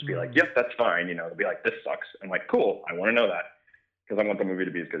and not just be like, yep, that's fine. They'll be like, this sucks. I'm like, cool. I want to know that because I want the movie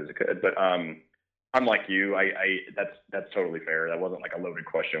to be as good as it could. But I'm like you. That's totally fair. That wasn't like a loaded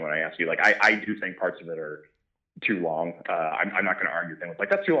question when I asked you. Like I do think parts of it are too long. I'm not going to argue things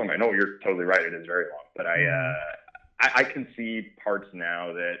like that's too long. I know you're totally right. It is very long. But I can see parts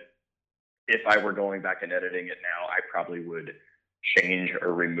now that if I were going back and editing it now, I probably would change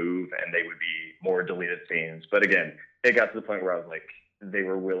or remove, and they would be more deleted scenes. But again, it got to the point where I was like, they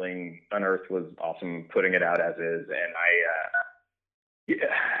were willing. Unearthed was awesome putting it out as is, and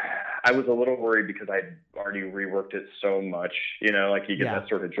I was a little worried because I'd already reworked it so much. Like you get that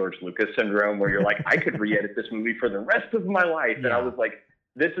sort of George Lucas syndrome where you're like, I could re-edit this movie for the rest of my life, and I was like,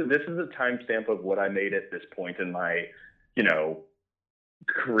 this is a timestamp of what I made at this point in my,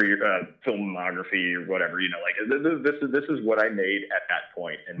 career, filmography or whatever, like this is what I made at that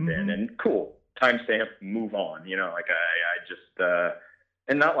point, and then and cool, timestamp, move on, like I just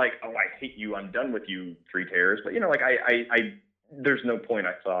and not like, oh, I hate you, I'm done with you, Three Tears, but like I there's no point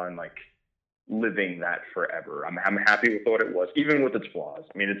I saw in like living that forever. I'm happy with what it was, even with its flaws.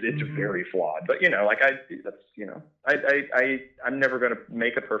 I mean, it's very flawed, but like I'm never going to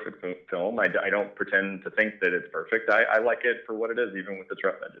make a perfect film. I don't pretend to think that it's perfect. I like it for what it is, even with its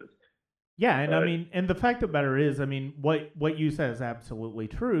rough edges. Yeah, and I mean, and the fact of the matter is, I mean, what you said is absolutely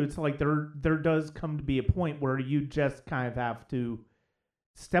true. It's like there does come to be a point where you just kind of have to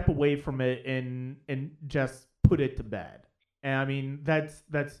step away from it and just put it to bed. And I mean, that's.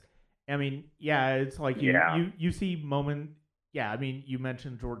 I mean, yeah, it's like you see moment. Yeah, I mean, you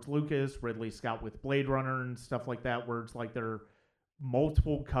mentioned George Lucas, Ridley Scott with Blade Runner and stuff like that, where it's like there are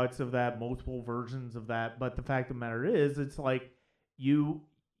multiple cuts of that, multiple versions of that. But the fact of the matter is, it's like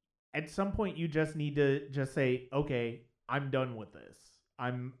at some point you just need to just say, okay, I'm done with this.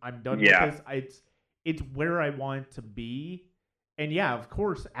 I'm done with this. It's where I want it to be. And yeah, of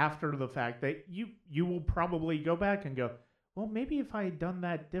course, after the fact that you will probably go back and go, well, maybe if I had done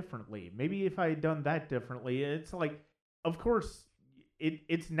that differently, it's like, of course,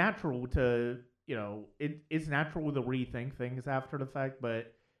 it's natural to, it's natural to rethink things after the fact,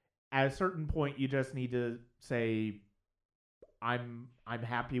 but at a certain point, you just need to say, I'm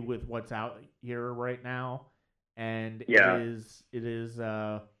happy with what's out here right now, and it's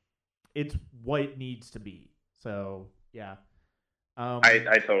what it needs to be. So yeah,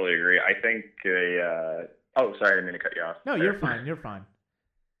 I totally agree. I think oh, sorry, I didn't mean to cut you off. No, you're fine. You're fine.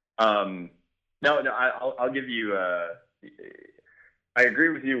 No, I'll give you. I agree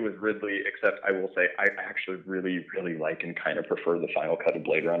with you with Ridley, except I will say I actually really, really like and kind of prefer the final cut of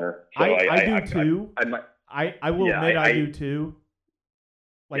Blade Runner. So I do too. I will admit I do too.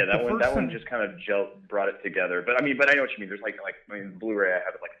 Like that one just kind of brought it together. But I know what you mean. There's like Blu-ray, I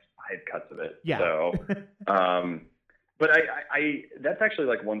have like 5 cuts of it. Yeah. So, but I that's actually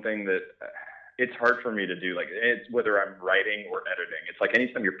like one thing that. it's hard for me to do. Like, it's whether I'm writing or editing. It's like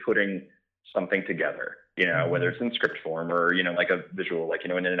anytime you're putting something together, you know, whether it's in script form or, you know, like a visual, like, you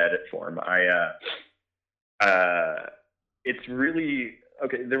know, in an edit form, it's really,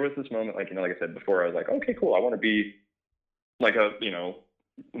 okay, there was this moment, like, you know, like I said before, I was like, okay, cool. I want to be like a, you know,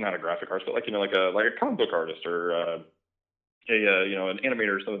 not a graphic artist, but like, you know, like a comic book artist or you know, an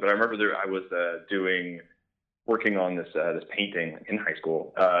animator or something. But I remember I was working on this painting in high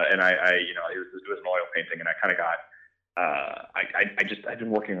school, and I you know, it was an oil painting, and I kind of got I've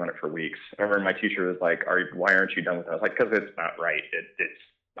been working on it for weeks. I remember my teacher was like, why aren't you done with it? I was like, because it's not right.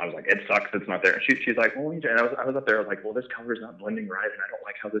 I was like, it sucks, it's not there. And she's like, well, and I was up there, I was like, well, this color's not blending right, and I don't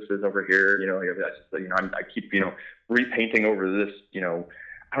like how this is over here. You know, that's just, you know, I keep, you know, repainting over this, you know,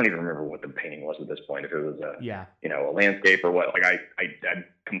 I don't even remember what the painting was at this point, if it was you know, a landscape or what. Like I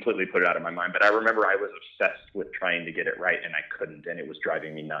completely put it out of my mind. But I remember I was obsessed with trying to get it right, and I couldn't, and it was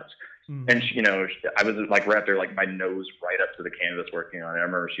driving me nuts. And she, you know, I was like right up there, like my nose right up to the canvas working on it. I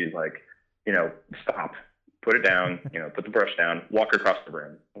remember she's like, you know, stop, put it down, you know, put the brush down, walk across the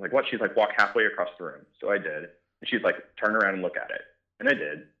room. I was like, what? She's like, walk halfway across the room. So I did. And she's like, turn around and look at it. And I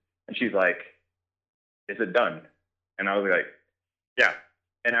did. And she's like, is it done? And I was like, yeah.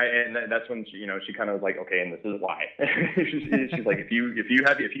 And that's when she, you know, she kind of was like, okay, and this is why. she's like, if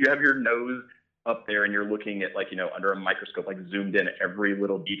you have your nose up there and you're looking at, like, you know, under a microscope, like zoomed in at every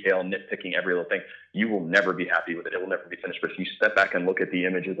little detail, nitpicking every little thing, you will never be happy with it. It will never be finished. But if you step back and look at the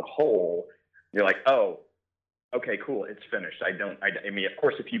image as a whole, you're like, oh, okay, cool, it's finished. I mean, of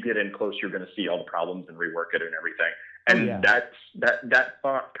course, if you get in close, you're going to see all the problems and rework it and everything. And that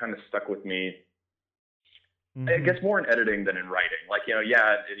thought kind of stuck with me. I guess more in editing than in writing. Like, you know,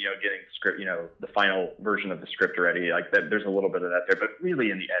 getting the script, you know, the final version of the script ready, like that, there's a little bit of that there, but really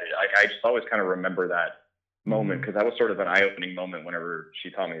in the edit, like I just always kind of remember that moment, because that was sort of an eye-opening moment whenever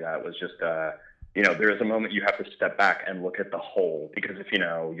she taught me that. It was just, you know, there is a moment you have to step back and look at the whole, because if, you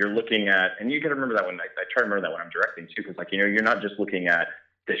know, you're looking at, and you got to remember that when I try to remember that when I'm directing too, because, like, you know, you're not just looking at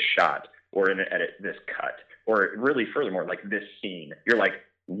this shot or in an edit, this cut, or really furthermore, like this scene. You're like,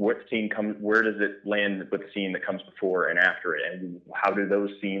 what scene comes, where does it land with the scene that comes before and after it, and how do those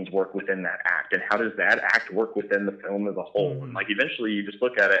scenes work within that act, and how does that act work within the film as a whole? And like eventually you just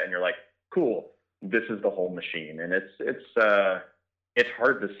look at it and you're like, cool, this is the whole machine. And it's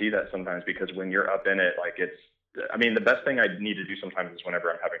hard to see that sometimes, because when you're up in it, like, I mean, the best thing I need to do sometimes is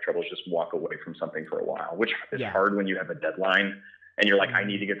whenever I'm having trouble is just walk away from something for a while, which is hard when you have a deadline and you're like, I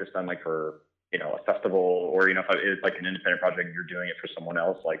need to get this done, like, for, you know, a festival, or, you know, if it's like an independent project and you're doing it for someone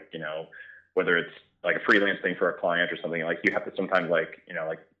else, like, you know, whether it's like a freelance thing for a client or something, like, you have to sometimes, like, you know,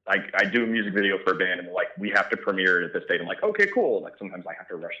 like I do a music video for a band and like, we have to premiere it at this date. I'm like, okay, cool. Like, sometimes I have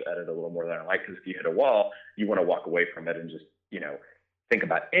to rush the edit a little more than I like, because if you hit a wall, you want to walk away from it and just, you know, think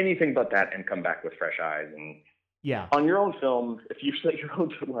about anything but that and come back with fresh eyes. And on your own film, if you set your own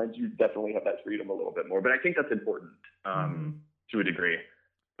deadlines, you definitely have that freedom a little bit more. But I think that's important to a degree.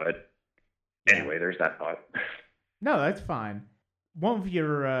 But anyway, there's that thought. No, that's fine. One of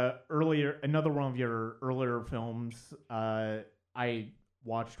your another one of your earlier films I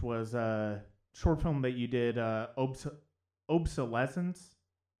watched was a short film that you did, Obsolescence.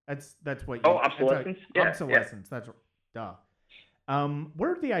 That's what you. Oh, Obsolescence. Obsolescence. That's duh.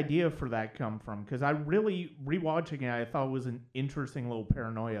 Where did the idea for that come from? Because I really, rewatching it, I thought it was an interesting little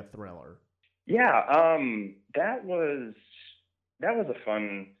paranoia thriller. Yeah, that was a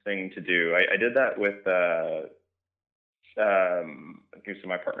fun thing to do. I did that with who's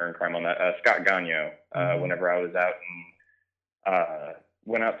my partner in crime on that, Scott Gagno. Whenever I was out and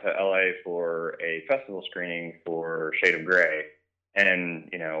went out to LA for a festival screening for Shade of Grey, and,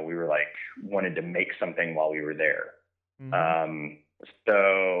 you know, we were like, wanted to make something while we were there.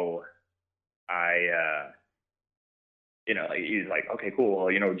 So I, you know, he's like, okay, cool.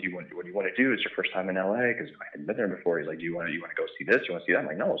 Well, you know, what do you want to do? It's your first time in LA, because I hadn't been there before. He's like, do you want to go see this? You want to see that? I'm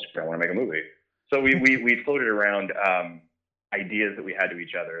like, no, I want to make a movie. So we floated around ideas that we had to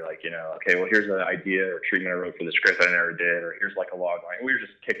each other. Like, you know, okay, well, here's an idea or treatment I wrote for the script that I never did, or here's like a log line. We were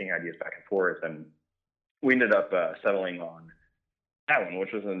just kicking ideas back and forth, and we ended up settling on that one,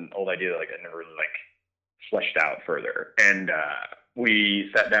 which was an old idea that, like, I never really, like, fleshed out further. And we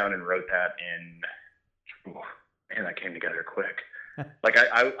sat down and wrote that in, man, that came together quick. Like,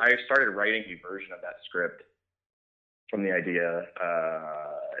 I started writing a version of that script from the idea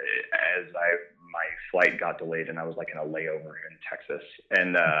as my flight got delayed, and I was like in a layover in Texas.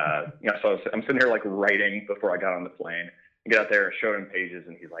 And you know, so I'm sitting here like writing before I got on the plane. I get out there, showed him pages,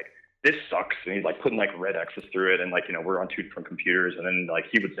 and he's like, this sucks. And he's like putting like red X's through it. And like, we're on two different computers. And then like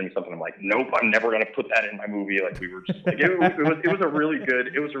he would send me something. I'm like, nope, I'm never going to put that in my movie. Like we were just like, it was a really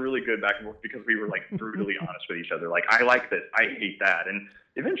good back and forth because we were like brutally honest with each other. Like, I like this, I hate that. And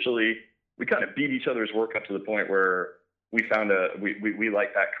eventually we kind of beat each other's work up to the point where we found we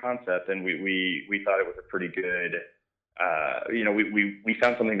liked that concept, and we thought it was a pretty good, we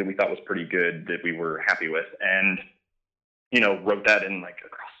found something that we thought was pretty good that we were happy with, and wrote that in like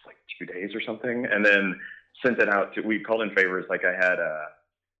across like 2 days or something, and then sent it out we called in favors. Like I had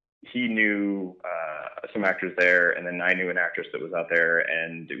he knew some actors there, and then I knew an actress that was out there,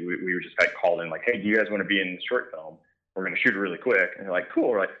 and we were just like called in like, hey, do you guys want to be in the short film? We're going to shoot it really quick. And they're like, cool.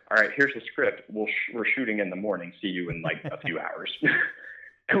 We're like, all right, here's the script. We're shooting in the morning. See you in like a few hours.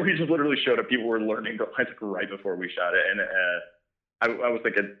 And we just literally showed up. People were learning the lines right before we shot it. And I was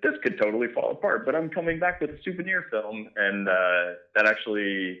thinking, this could totally fall apart, but I'm coming back with a souvenir film. And that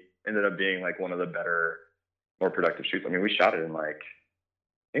actually ended up being like one of the better, more productive shoots. I mean, we shot it in like,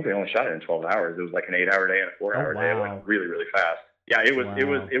 I think we only shot it in 12 hours. It was like an 8-hour day and a 4-hour day. It went really, really fast. Yeah, it was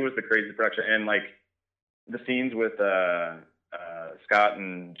the crazy production. And like, the scenes with Scott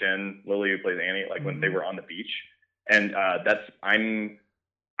and Jen Lilly, who plays Annie, like when they were on the beach, and I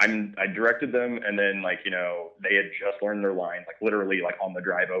directed them, and then like they had just learned their lines, like literally like on the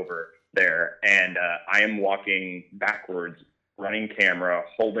drive over there, and I am walking backwards, running camera,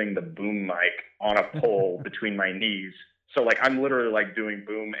 holding the boom mic on a pole between my knees, so like I'm literally like doing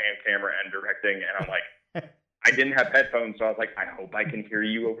boom and camera and directing, and I'm like, I didn't have headphones, so I was like, I hope I can hear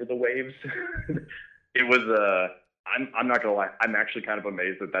you over the waves. It was I'm not gonna lie, I'm actually kind of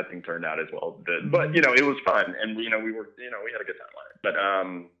amazed that thing turned out as well as it did. But it was fun, and we were we had a good time on it.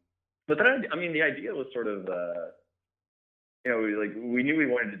 But then I mean the idea was sort of we knew we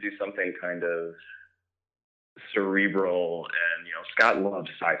wanted to do something kind of cerebral, and Scott loves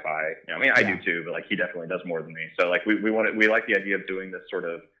sci-fi. I mean I do too, but like he definitely does more than me. So like we like the idea of doing this sort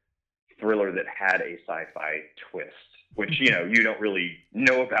of thriller that had a sci-fi twist, which you don't really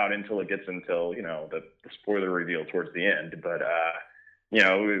know about until it gets the spoiler reveal towards the end. But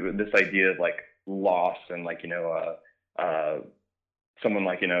this idea of like loss and like someone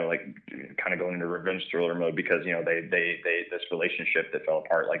like like kind of going into revenge thriller mode because they this relationship that fell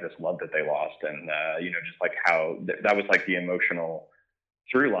apart, like this love that they lost, and just like how that was like the emotional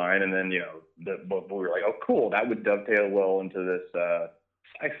through line. And then we were like, oh cool, that would dovetail well into this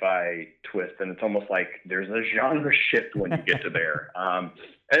sci-fi twist, and it's almost like there's a genre shift when you get to there. And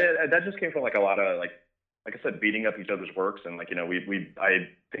that just came from like a lot of like I said, beating up each other's works, and like I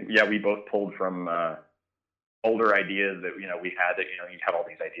think we both pulled from older ideas that we had that you have all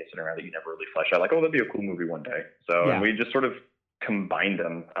these ideas sitting around that you never really flesh out. Like, oh, that'd be a cool movie one day. So and we just sort of combined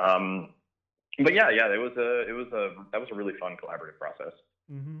them. But yeah, that was a really fun collaborative process.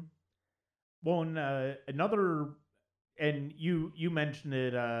 Mm-hmm. Well, and another. And you mentioned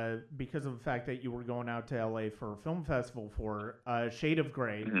it because of the fact that you were going out to LA for a film festival for Shade of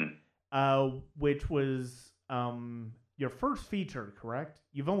Grey, which was your first feature, correct?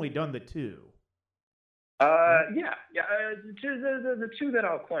 You've only done the two. The two that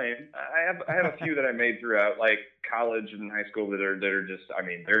I'll claim. I have a few that I made throughout like college and high school that are just. I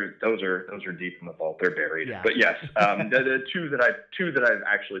mean, those are deep in the vault. They're buried. Yeah. But yes, the two that I've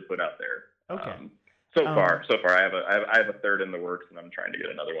actually put out there. Okay. So far, I have a third in the works, and I'm trying to get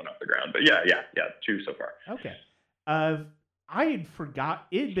another one off the ground. But yeah, 2 so far. Okay. I had forgot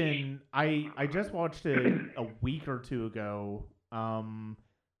it'd been. I just watched it a week or two ago.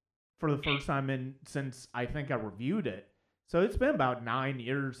 For the first time since I think I reviewed it. So it's been about 9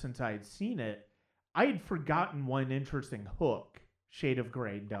 years since I had seen it. I had forgotten one interesting hook Shade of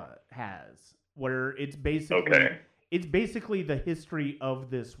Grey has, where it's basically the history of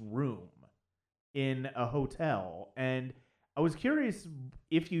this room in a hotel. And I was curious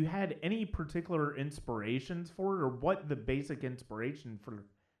if you had any particular inspirations for it, or what the basic inspiration for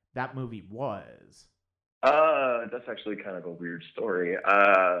that movie was. That's actually kind of a weird story.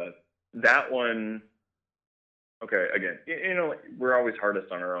 That one, okay, again, we're always hardest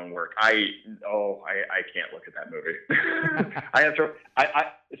on our own work. I can't look at that movie. I have trouble.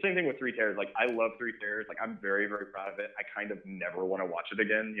 Same thing with Three Terrors. Like, I love Three Terrors. Like, I'm very, very proud of it. I kind of never want to watch it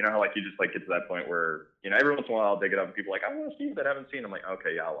again. You know how, like, you just, like, get to that point where, every once in a while I'll dig it up and people are like, I want to see it that I haven't seen. I'm like,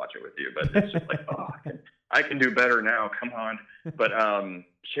 okay, yeah, I'll watch it with you. But it's just like, oh, I can do better now. Come on. But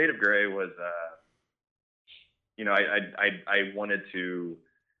Shade of Grey was, I wanted to.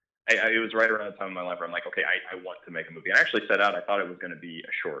 It was right around the time in my life where I'm like, okay, I want to make a movie. And I actually set out, I thought it was going to be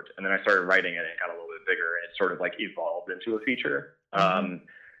a short. And then I started writing it, and it got a little bit bigger, and it sort of like evolved into a feature.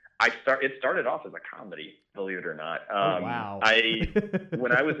 It started off as a comedy, believe it or not. Oh wow.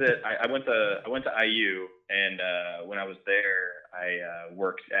 When I was I went to IU, and when I was there, I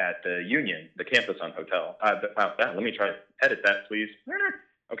worked at the Union, the campus on hotel. Let me try to edit that, please.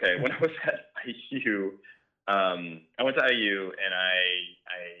 Okay, when I was at IU, I went to IU, and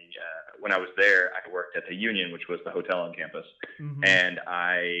when I was there, I worked at the Union, which was the hotel on campus, Mm-hmm. and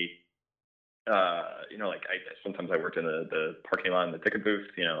sometimes I worked in the parking lot in the ticket booth,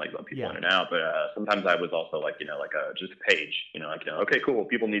 like let people in and out. But sometimes I was also like, just a page, okay, cool,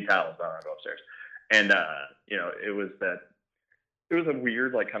 people need towels, I'll go upstairs. And it was a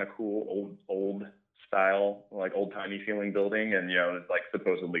weird, like kind of cool old style, like old timey feeling building, and it was like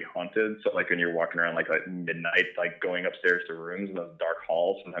supposedly haunted. So like when you're walking around like at midnight, like going upstairs to rooms in those dark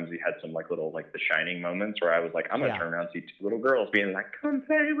halls, sometimes you had some like little like The Shining moments where I was like, I'm gonna turn around and see two little girls being like, come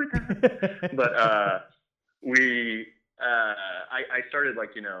play with us. But I started like,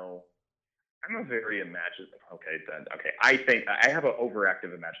 I'm a very imaginative. I think I have an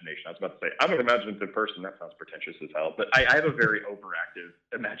overactive imagination. I was about to say I'm an imaginative person. That sounds pretentious as hell, but I have a very overactive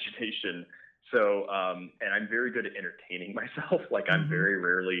imagination. So, and I'm very good at entertaining myself. Like I'm very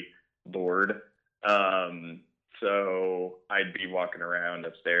rarely bored. So I'd be walking around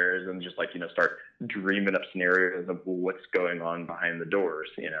upstairs and just like, start dreaming up scenarios of what's going on behind the doors,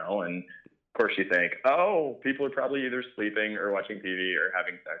 and of course you think, oh, people are probably either sleeping or watching TV or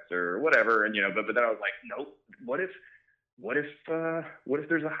having sex or whatever. And, but then I was like, nope, what if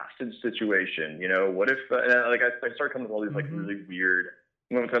there's a hostage situation? What if, I started coming up with all these like really weird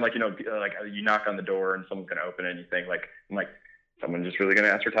moments. I'm like, like you knock on the door and someone's going to open it and you think like, I'm like, someone just really going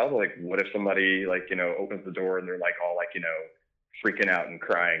to ask for towels? Like, what if somebody like, opens the door and they're like all like, freaking out and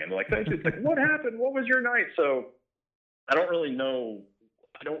crying and they're like, thank you. It's like, what happened? What was your night? So I don't really know,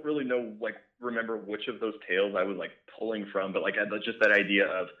 like, remember which of those tales I was like pulling from, but like just that idea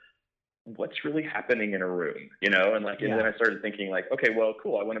of what's really happening in a room, and like, and then I started thinking like, okay, well,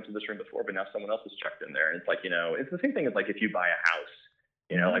 cool. I went up to this room before, but now someone else has checked in there. And it's like, it's the same thing as like, if you buy a house,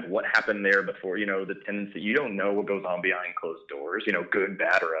 like what happened there before, the tenants that you don't know what goes on behind closed doors, good,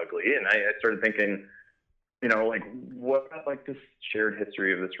 bad, or ugly. And I started thinking, like what about like this shared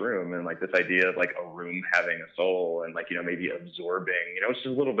history of this room and like this idea of like a room having a soul and like, maybe absorbing, it's just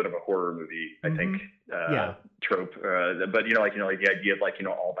a little bit of a horror movie, I think, trope. But, like the idea of like,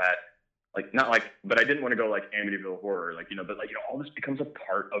 all that, like, not like, but I didn't want to go like Amityville Horror, like, but like, all this becomes a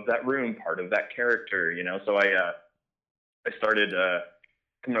part of that room, part of that character, so I started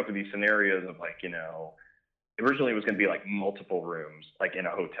coming up with these scenarios of like, originally it was going to be like multiple rooms, like in a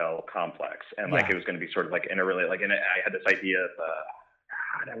hotel complex. And like, it was going to be sort of like interrelated. Like, and I had this idea of,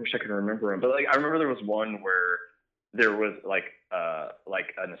 God, I wish I could remember them. But like, I remember there was one where there was like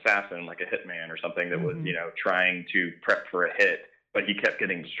an assassin, like a hitman or something that was, trying to prep for a hit, but he kept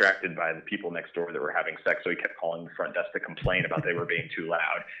getting distracted by the people next door that were having sex. So he kept calling the front desk to complain about they were being too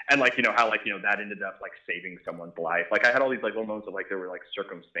loud. And like, how like, that ended up like saving someone's life. Like I had all these like little moments of like, there were like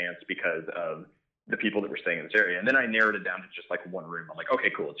circumstance because of the people that were staying in this area. And then I narrowed it down to just like one room. I'm like, okay,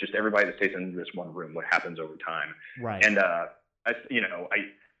 cool. It's just everybody that stays in this one room, what happens over time. Right. And, I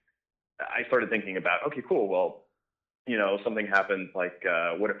started thinking about, okay, cool. Well, something happens like,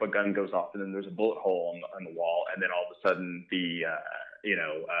 what if a gun goes off and then there's a bullet hole on the wall. And then all of a sudden the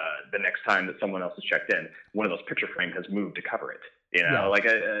next time that someone else is checked in, one of those picture frames has moved to cover it, like,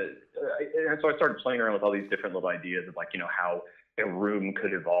 and so I started playing around with all these different little ideas of like, how a room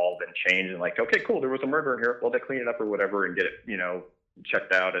could evolve and change and like, okay, cool, there was a murder in here. Well, they clean it up or whatever and get it,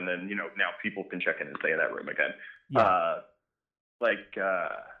 checked out. And then, now people can check in and stay in that room again. Yeah.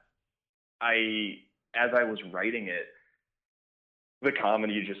 As I was writing it, the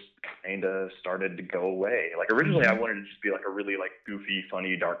comedy just kind of started to go away. Like originally I wanted to just be like a really like goofy,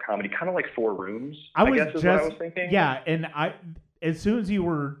 funny, dark comedy, kind of like Four Rooms, I guess is what I was thinking. Yeah. And as soon as you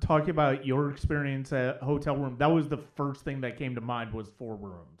were talking about your experience at hotel room, that was the first thing that came to mind was Four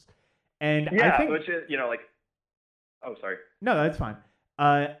Rooms. And I think, which is, like, oh, sorry. No, that's fine.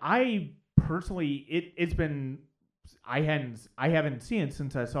 I personally, it's been, I haven't seen it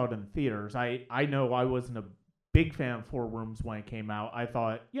since I saw it in theaters. I know I wasn't a big fan of Four Rooms when it came out. I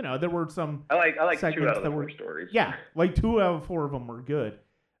thought, there were some I like 2 out of the 4 were stories. Yeah, like 2 out of 4 of them were good.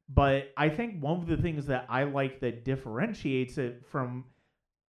 But I think one of the things that I like that differentiates it from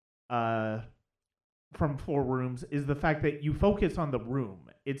Four Rooms is the fact that you focus on the room.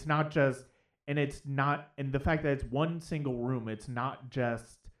 It's not just, and the fact that it's one single room. It's not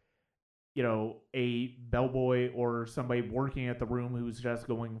just, a bellboy or somebody working at the room who's just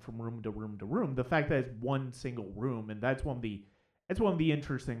going from room to room to room. The fact that it's one single room, and that's one of the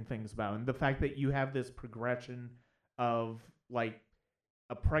interesting things about it. And the fact that you have this progression of like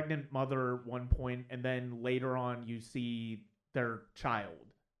a pregnant mother at one point, and then later on you see their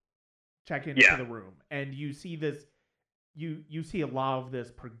child check into the room, and you see this. You see a lot of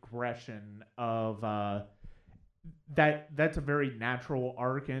this progression of that's a very natural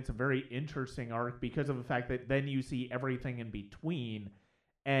arc, and it's a very interesting arc because of the fact that then you see everything in between,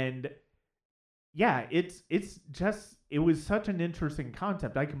 and yeah, it was such an interesting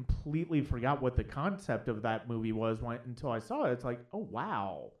concept. I completely forgot what the concept of that movie was until I saw it. It's like, oh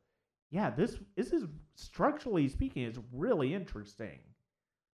wow, yeah, this is structurally speaking, is really interesting.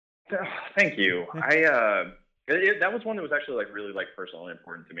 Thank you. That was one that was actually like really like personally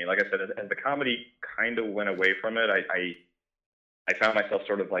important to me. Like I said, as the comedy kind of went away from it, I found myself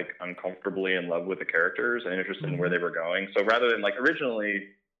sort of like uncomfortably in love with the characters and interested in where they were going. So rather than like originally,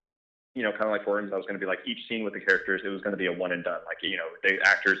 kind of like Forums, I was going to be like each scene with the characters, it was going to be a one and done. Like, the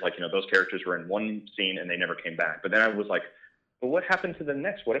actors, like, those characters were in one scene and they never came back. But then I was like, well, what happened to the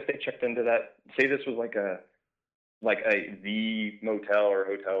next? What if they checked into that? Say this was like the motel or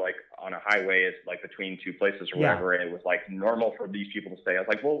hotel, like on a highway, is like between two places or whatever, and it was like normal for these people to stay. I was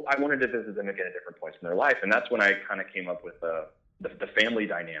like, well, I wanted to visit them again at different points in their life, and that's when I kind of came up with the family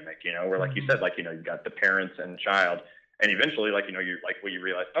dynamic, where like you said, like you've got the parents and child, and eventually, like you're like you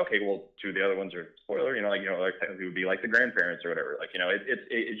realize, okay, well, two of the other ones are spoiler, like technically would be like the grandparents or whatever, like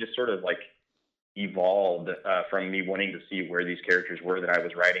it just sort of like evolved from me wanting to see where these characters were that I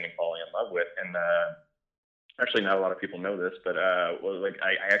was writing and falling in love with, and actually, not a lot of people know this, but I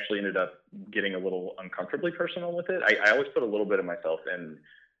actually ended up getting a little uncomfortably personal with it. I always put a little bit of myself in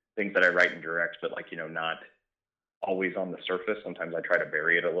things that I write and direct, but not always on the surface. Sometimes I try to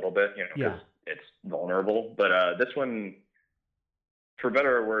bury it a little bit, because it's vulnerable. But this one, for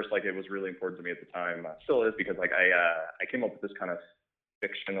better or worse, like it was really important to me at the time. Still is, because like I came up with this kind of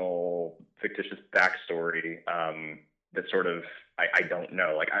fictitious backstory that sort of I don't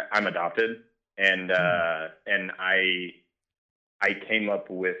know. Like I'm adopted. And I came up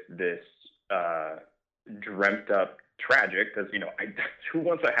with this dreamt up tragic, because who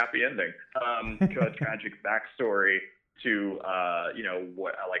wants a happy ending? A tragic backstory to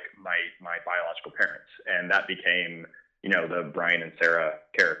what like my biological parents, and that became the Brian and Sarah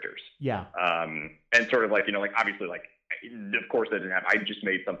characters. Yeah. And sort of like like obviously like. Of course, that didn't happen. I just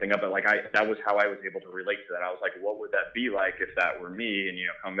made something up, but like that was how I was able to relate to that. I was like, what would that be like if that were me? And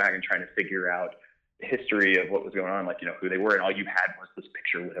come back and trying to figure out the history of what was going on, like who they were, and all you had was this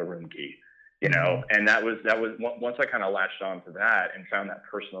picture with a room key, And that was once I kind of latched on to that and found that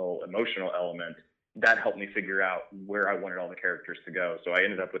personal, emotional element, that helped me figure out where I wanted all the characters to go. So I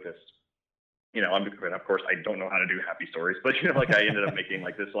ended up with this. Of course, I don't know how to do happy stories, but like I ended up making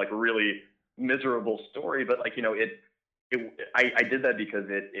like this like really miserable story, but like I did that because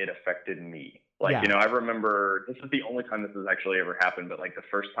it affected me. Like, I remember, this is the only time this has actually ever happened, but like the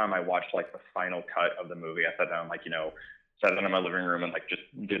first time I watched like the final cut of the movie, I sat down like, sat down in my living room and like just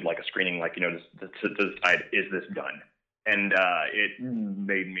did like a screening, like, to decide, is this done? And it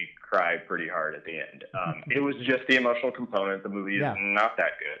made me cry pretty hard at the end. It was just the emotional component. The movie is not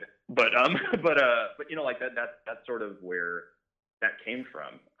that good, but like that's sort of where that came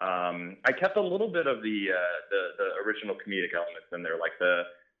from. I kept a little bit of the original comedic elements in there, like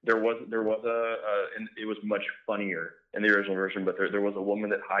there was and it was much funnier in the original version, but there was a woman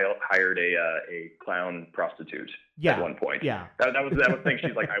that hired a clown prostitute at one point. Yeah, that was the thing.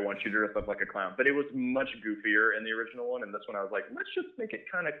 She's like, I want you to dress up like a clown, but it was much goofier in the original one, and this one I was like, let's just make it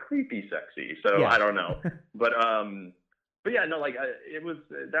kind of creepy sexy. So I don't know, but yeah, no, like it was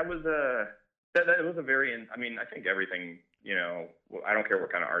a very. I mean, I think everything. I don't care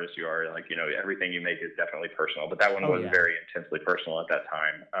what kind of artist you are, like, everything you make is definitely personal, but that one was very intensely personal at that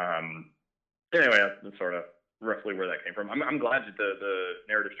time. Anyway, that's sort of roughly where that came from. I'm glad that the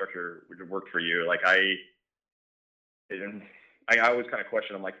narrative structure worked for you. Like I always kind of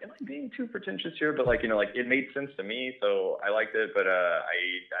question, I'm like, am I being too pretentious here? But like, like it made sense to me, so I liked it, but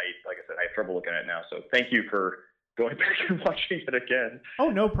like I said, I have trouble looking at it now. So thank you for going back and watching it again.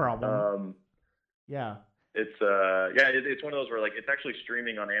 Oh, no problem. Yeah. It's it's one of those where like it's actually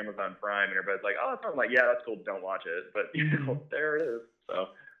streaming on Amazon Prime, and everybody's like, oh, it's not. I'm like, yeah, that's cool, don't watch it, but there it is. So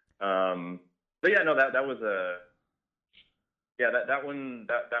but yeah, no, that was that one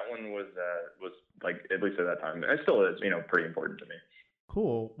was like, at least at that time, it still is, pretty important to me.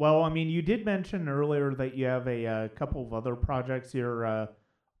 Cool. Well, I mean, you did mention earlier that you have a couple of other projects you're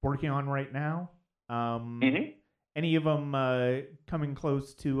working on right now. Any of them coming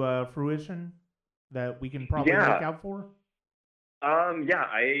close to fruition that we can probably look out for? There's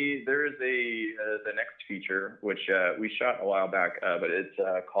the next feature, which we shot a while back, but it's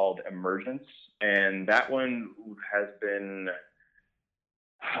called Emergence, and that one has been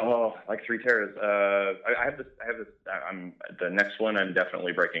Oh, like 3 tears. I have this. I'm the next one. I'm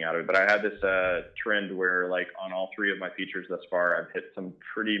definitely breaking out of it. But I had this trend where, like, on all three of my features thus far, I've hit some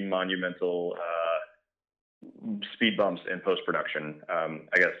pretty monumental speed bumps in post production. I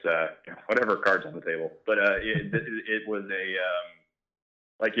guess whatever cards on the table. But it was a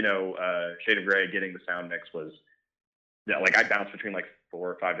like Shade of Grey. Getting the sound mix was like I bounced between like 4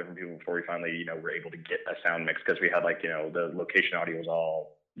 or 5 different people before we finally were able to get a sound mix because we had like the location audio was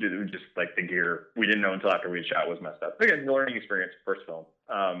all just like the gear we didn't know until after we shot was messed up. Again, the learning experience, first film.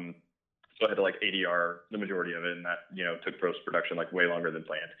 So I had to like ADR the majority of it, and that took post production like way longer than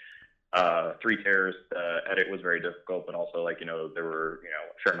planned. 3 tears edit was very difficult, but also like there were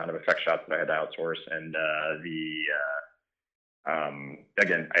a fair amount of effect shots that I had to outsource, and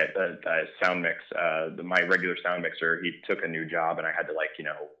again, I sound mix. My regular sound mixer, he took a new job, and I had to like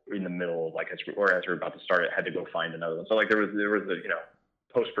in the middle of like as we were about to start it, had to go find another one. So like there was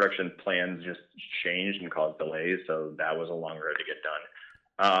a post production plans just changed and caused delays, so that was a long road to get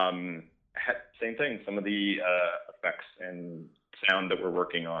done. Same thing. Some of the effects and sound that we're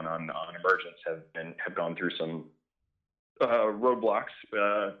working on Emergence have gone through some roadblocks.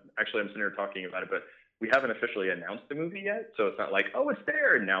 Actually, I'm sitting here talking about it, but we haven't officially announced the movie yet, so it's not like, oh, it's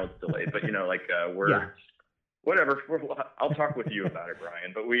there and now it's delayed. But we're whatever. I'll talk with you about it,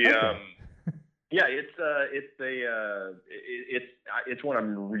 Brian. But we it's one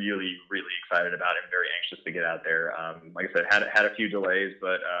I'm really excited about and very anxious to get out there. Like I said, had a few delays,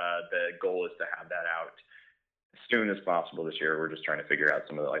 but the goal is to have that out as soon as possible this year. We're just trying to figure out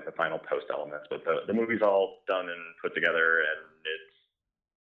some of the final post elements, but the movie's all done and put together, and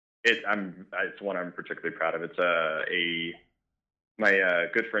it's one I'm particularly proud of. It's my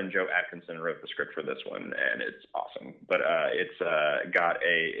good friend Joe Atkinson wrote the script for this one, and it's awesome. But it's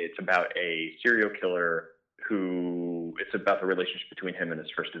about a serial killer it's about the relationship between him and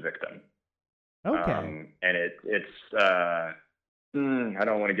his first victim. Okay. And I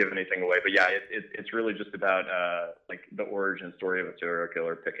don't want to give anything away, but yeah, it's really just about like the origin story of a serial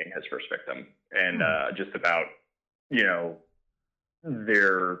killer picking his first victim, and just about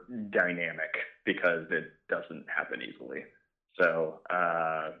their dynamic, because it doesn't happen easily. So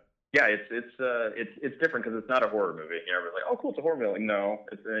yeah, it's different because it's not a horror movie. Everyone's like, oh, cool, it's a horror movie. Like, no,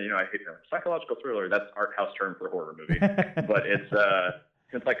 it's I hate psychological thriller. That's art house term for horror movie, but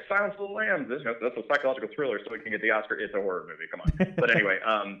it's like Silence of the Lambs. That's a psychological thriller, so we can get the Oscar. It's a horror movie. Come on. But anyway,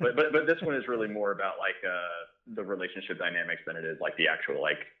 but this one is really more about like the relationship dynamics than it is like the actual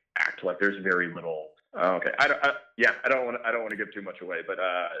like act. Like there's very little. Okay, I don't want to give too much away, but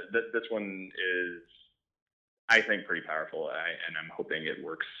this one is, I think, pretty powerful, and I'm hoping it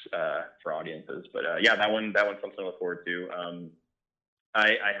works for audiences. But yeah, that one's something to look forward to.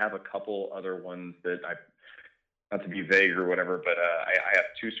 I have a couple other ones that not to be vague or whatever, but I have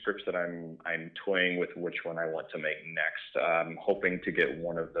 2 scripts that I'm toying with which one I want to make next. I'm hoping to get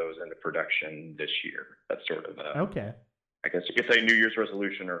one of those into production this year. That's sort of okay. I guess you could say New Year's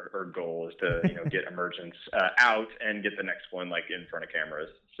resolution or goal is to get Emergence out and get the next one like in front of cameras.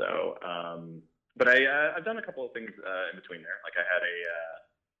 So, but I've done a couple of things in between there. Like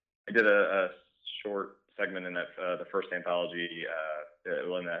I did a short segment in that the first anthology,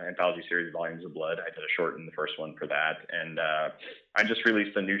 in the anthology series Volumes of Blood. I did a short in the first one for that, and I just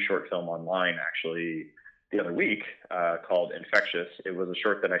released a new short film online actually the other week called Infectious. It was a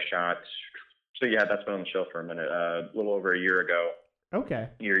short that I shot. So yeah, that's been on the shelf for a minute. A little over a year ago. Okay.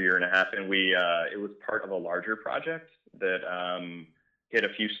 Year and a half, and it was part of a larger project that hit a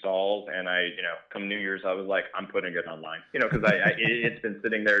few stalls, and I come New Year's I was like, I'm putting it online, because it's been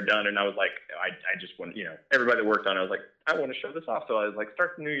sitting there done, and I was like, I just want everybody that worked on it, I was like, I want to show this off, so I was like,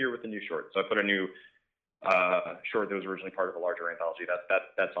 start the new year with a new short. So I put a new short that was originally part of a larger anthology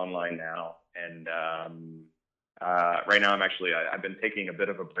that's online now, and right now I've been taking a bit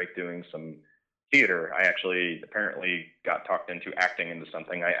of a break doing some theater. I actually apparently got talked into acting into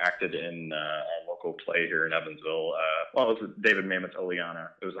something. I acted in a local play here in Evansville. It was David Mamet's Oleana.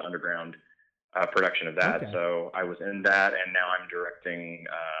 It was an underground production of that. Okay. So I was in that, and now I'm directing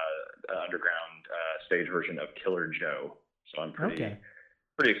the underground stage version of Killer Joe. So I'm pretty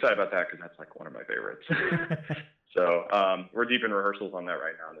excited about that because that's like one of my favorites. So we're deep in rehearsals on that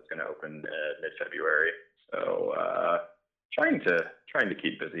right now, and it's going to open mid-February. So trying to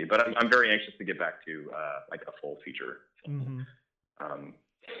keep busy, but I'm very anxious to get back to like a full feature film. Mm-hmm.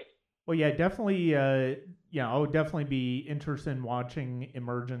 Well, yeah, definitely. I would definitely be interested in watching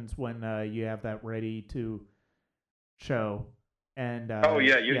Emergence when you have that ready to show. And you'll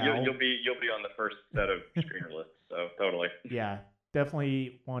be on the first set of screener lists. So totally. Yeah,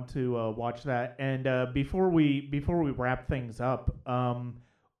 definitely want to watch that. And before we wrap things up,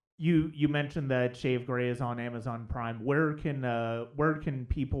 you mentioned that Shave Gray is on Amazon Prime. Where can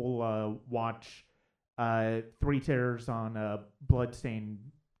people watch Three Tears on Bloodstained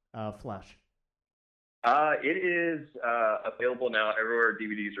Flesh? It is available now everywhere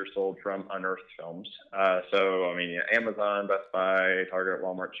DVDs are sold from Unearthed Films. So, I mean, Amazon, Best Buy, Target,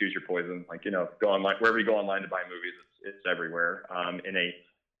 Walmart, choose your poison. Like, go online, wherever you go online to buy movies, it's everywhere. In a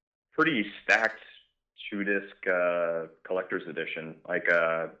pretty stacked 2-disc collector's edition. Like,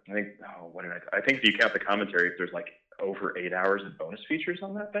 I think, I think if you count the commentaries, there's like over 8 hours of bonus features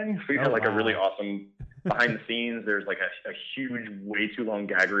on that thing. So you got like a really awesome behind the scenes. There's like a huge, way too long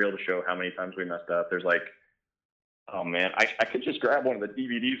gag reel to show how many times we messed up. There's like, oh man, I could just grab one of the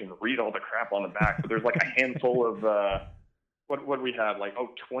DVDs and read all the crap on the back. But there's like a handful of what do we have? Like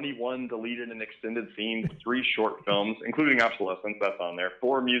 21 deleted and extended scenes, 3 short films, including Obsolescence, that's on there,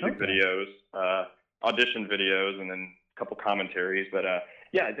 4 music videos, audition videos, and then a couple commentaries. But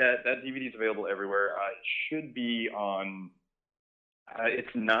yeah, that DVD is available everywhere. It should be on.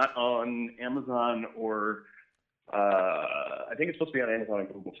 It's not on Amazon or I think it's supposed to be on Amazon and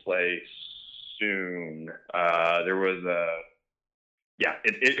Google Play soon. There was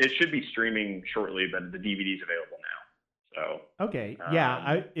it should be streaming shortly, but the DVD is available now. So okay,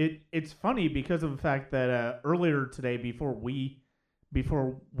 yeah, it's funny because of the fact that earlier today, before we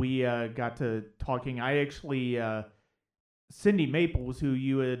got to talking, I actually Cindy Maples, who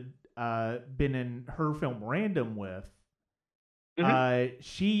you had been in her film Random with,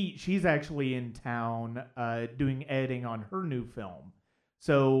 she's actually in town doing editing on her new film.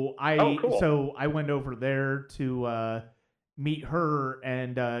 So I went over there to meet her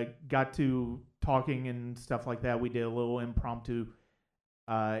and got to talking and stuff like that. We did a little impromptu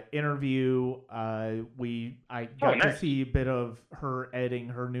interview. I got to see a bit of her editing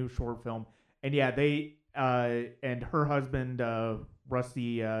her new short film, and yeah, they and her husband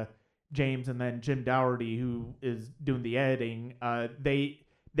Rusty James, and then Jim Dougherty, who is doing the editing. They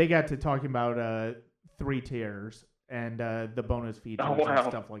got to talking about Three Tears and the bonus features and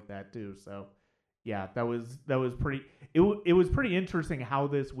stuff like that too. So yeah, that was pretty. It was pretty interesting how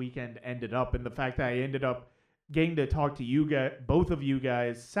this weekend ended up, and the fact that I ended up getting to talk to you guys, both of you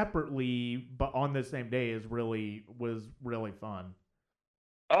guys separately, but on the same day was really fun.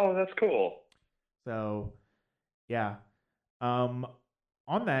 Oh, that's cool. So, yeah. On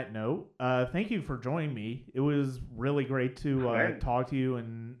that note, thank you for joining me. It was really great to talk to you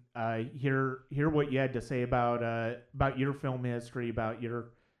and hear what you had to say about your film history, about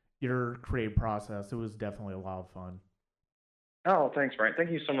your creative process. It was definitely a lot of fun. Oh, thanks, Brian. Thank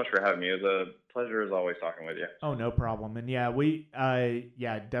you so much for having me. It was a pleasure as always talking with you. Oh, no problem. And yeah,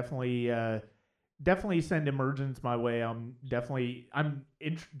 definitely send Emergence my way.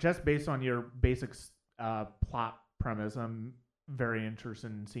 Just based on your basic plot premise, I'm very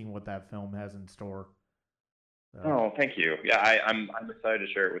interested in seeing what that film has in store. So. Oh, thank you. Yeah, I'm excited to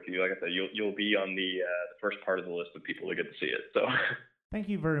share it with you. Like I said, you'll be on the first part of the list of people to get to see it. So. Thank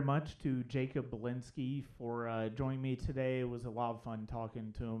you very much to Jacob Belinsky for joining me today. It was a lot of fun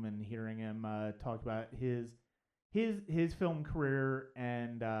talking to him and hearing him talk about his film career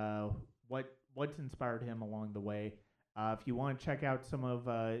and what's inspired him along the way. If you want to check out some of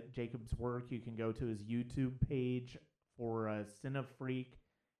Jacob's work, you can go to his YouTube page for Cinefreak,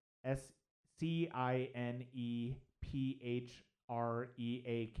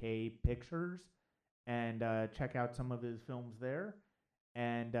 SCINEPHREAK Pictures, and check out some of his films there.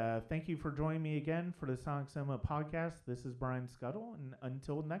 And thank you for joining me again for the Sonic Cinema podcast. This is Brian Scuttle, and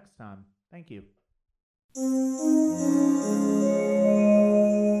until next time, thank you.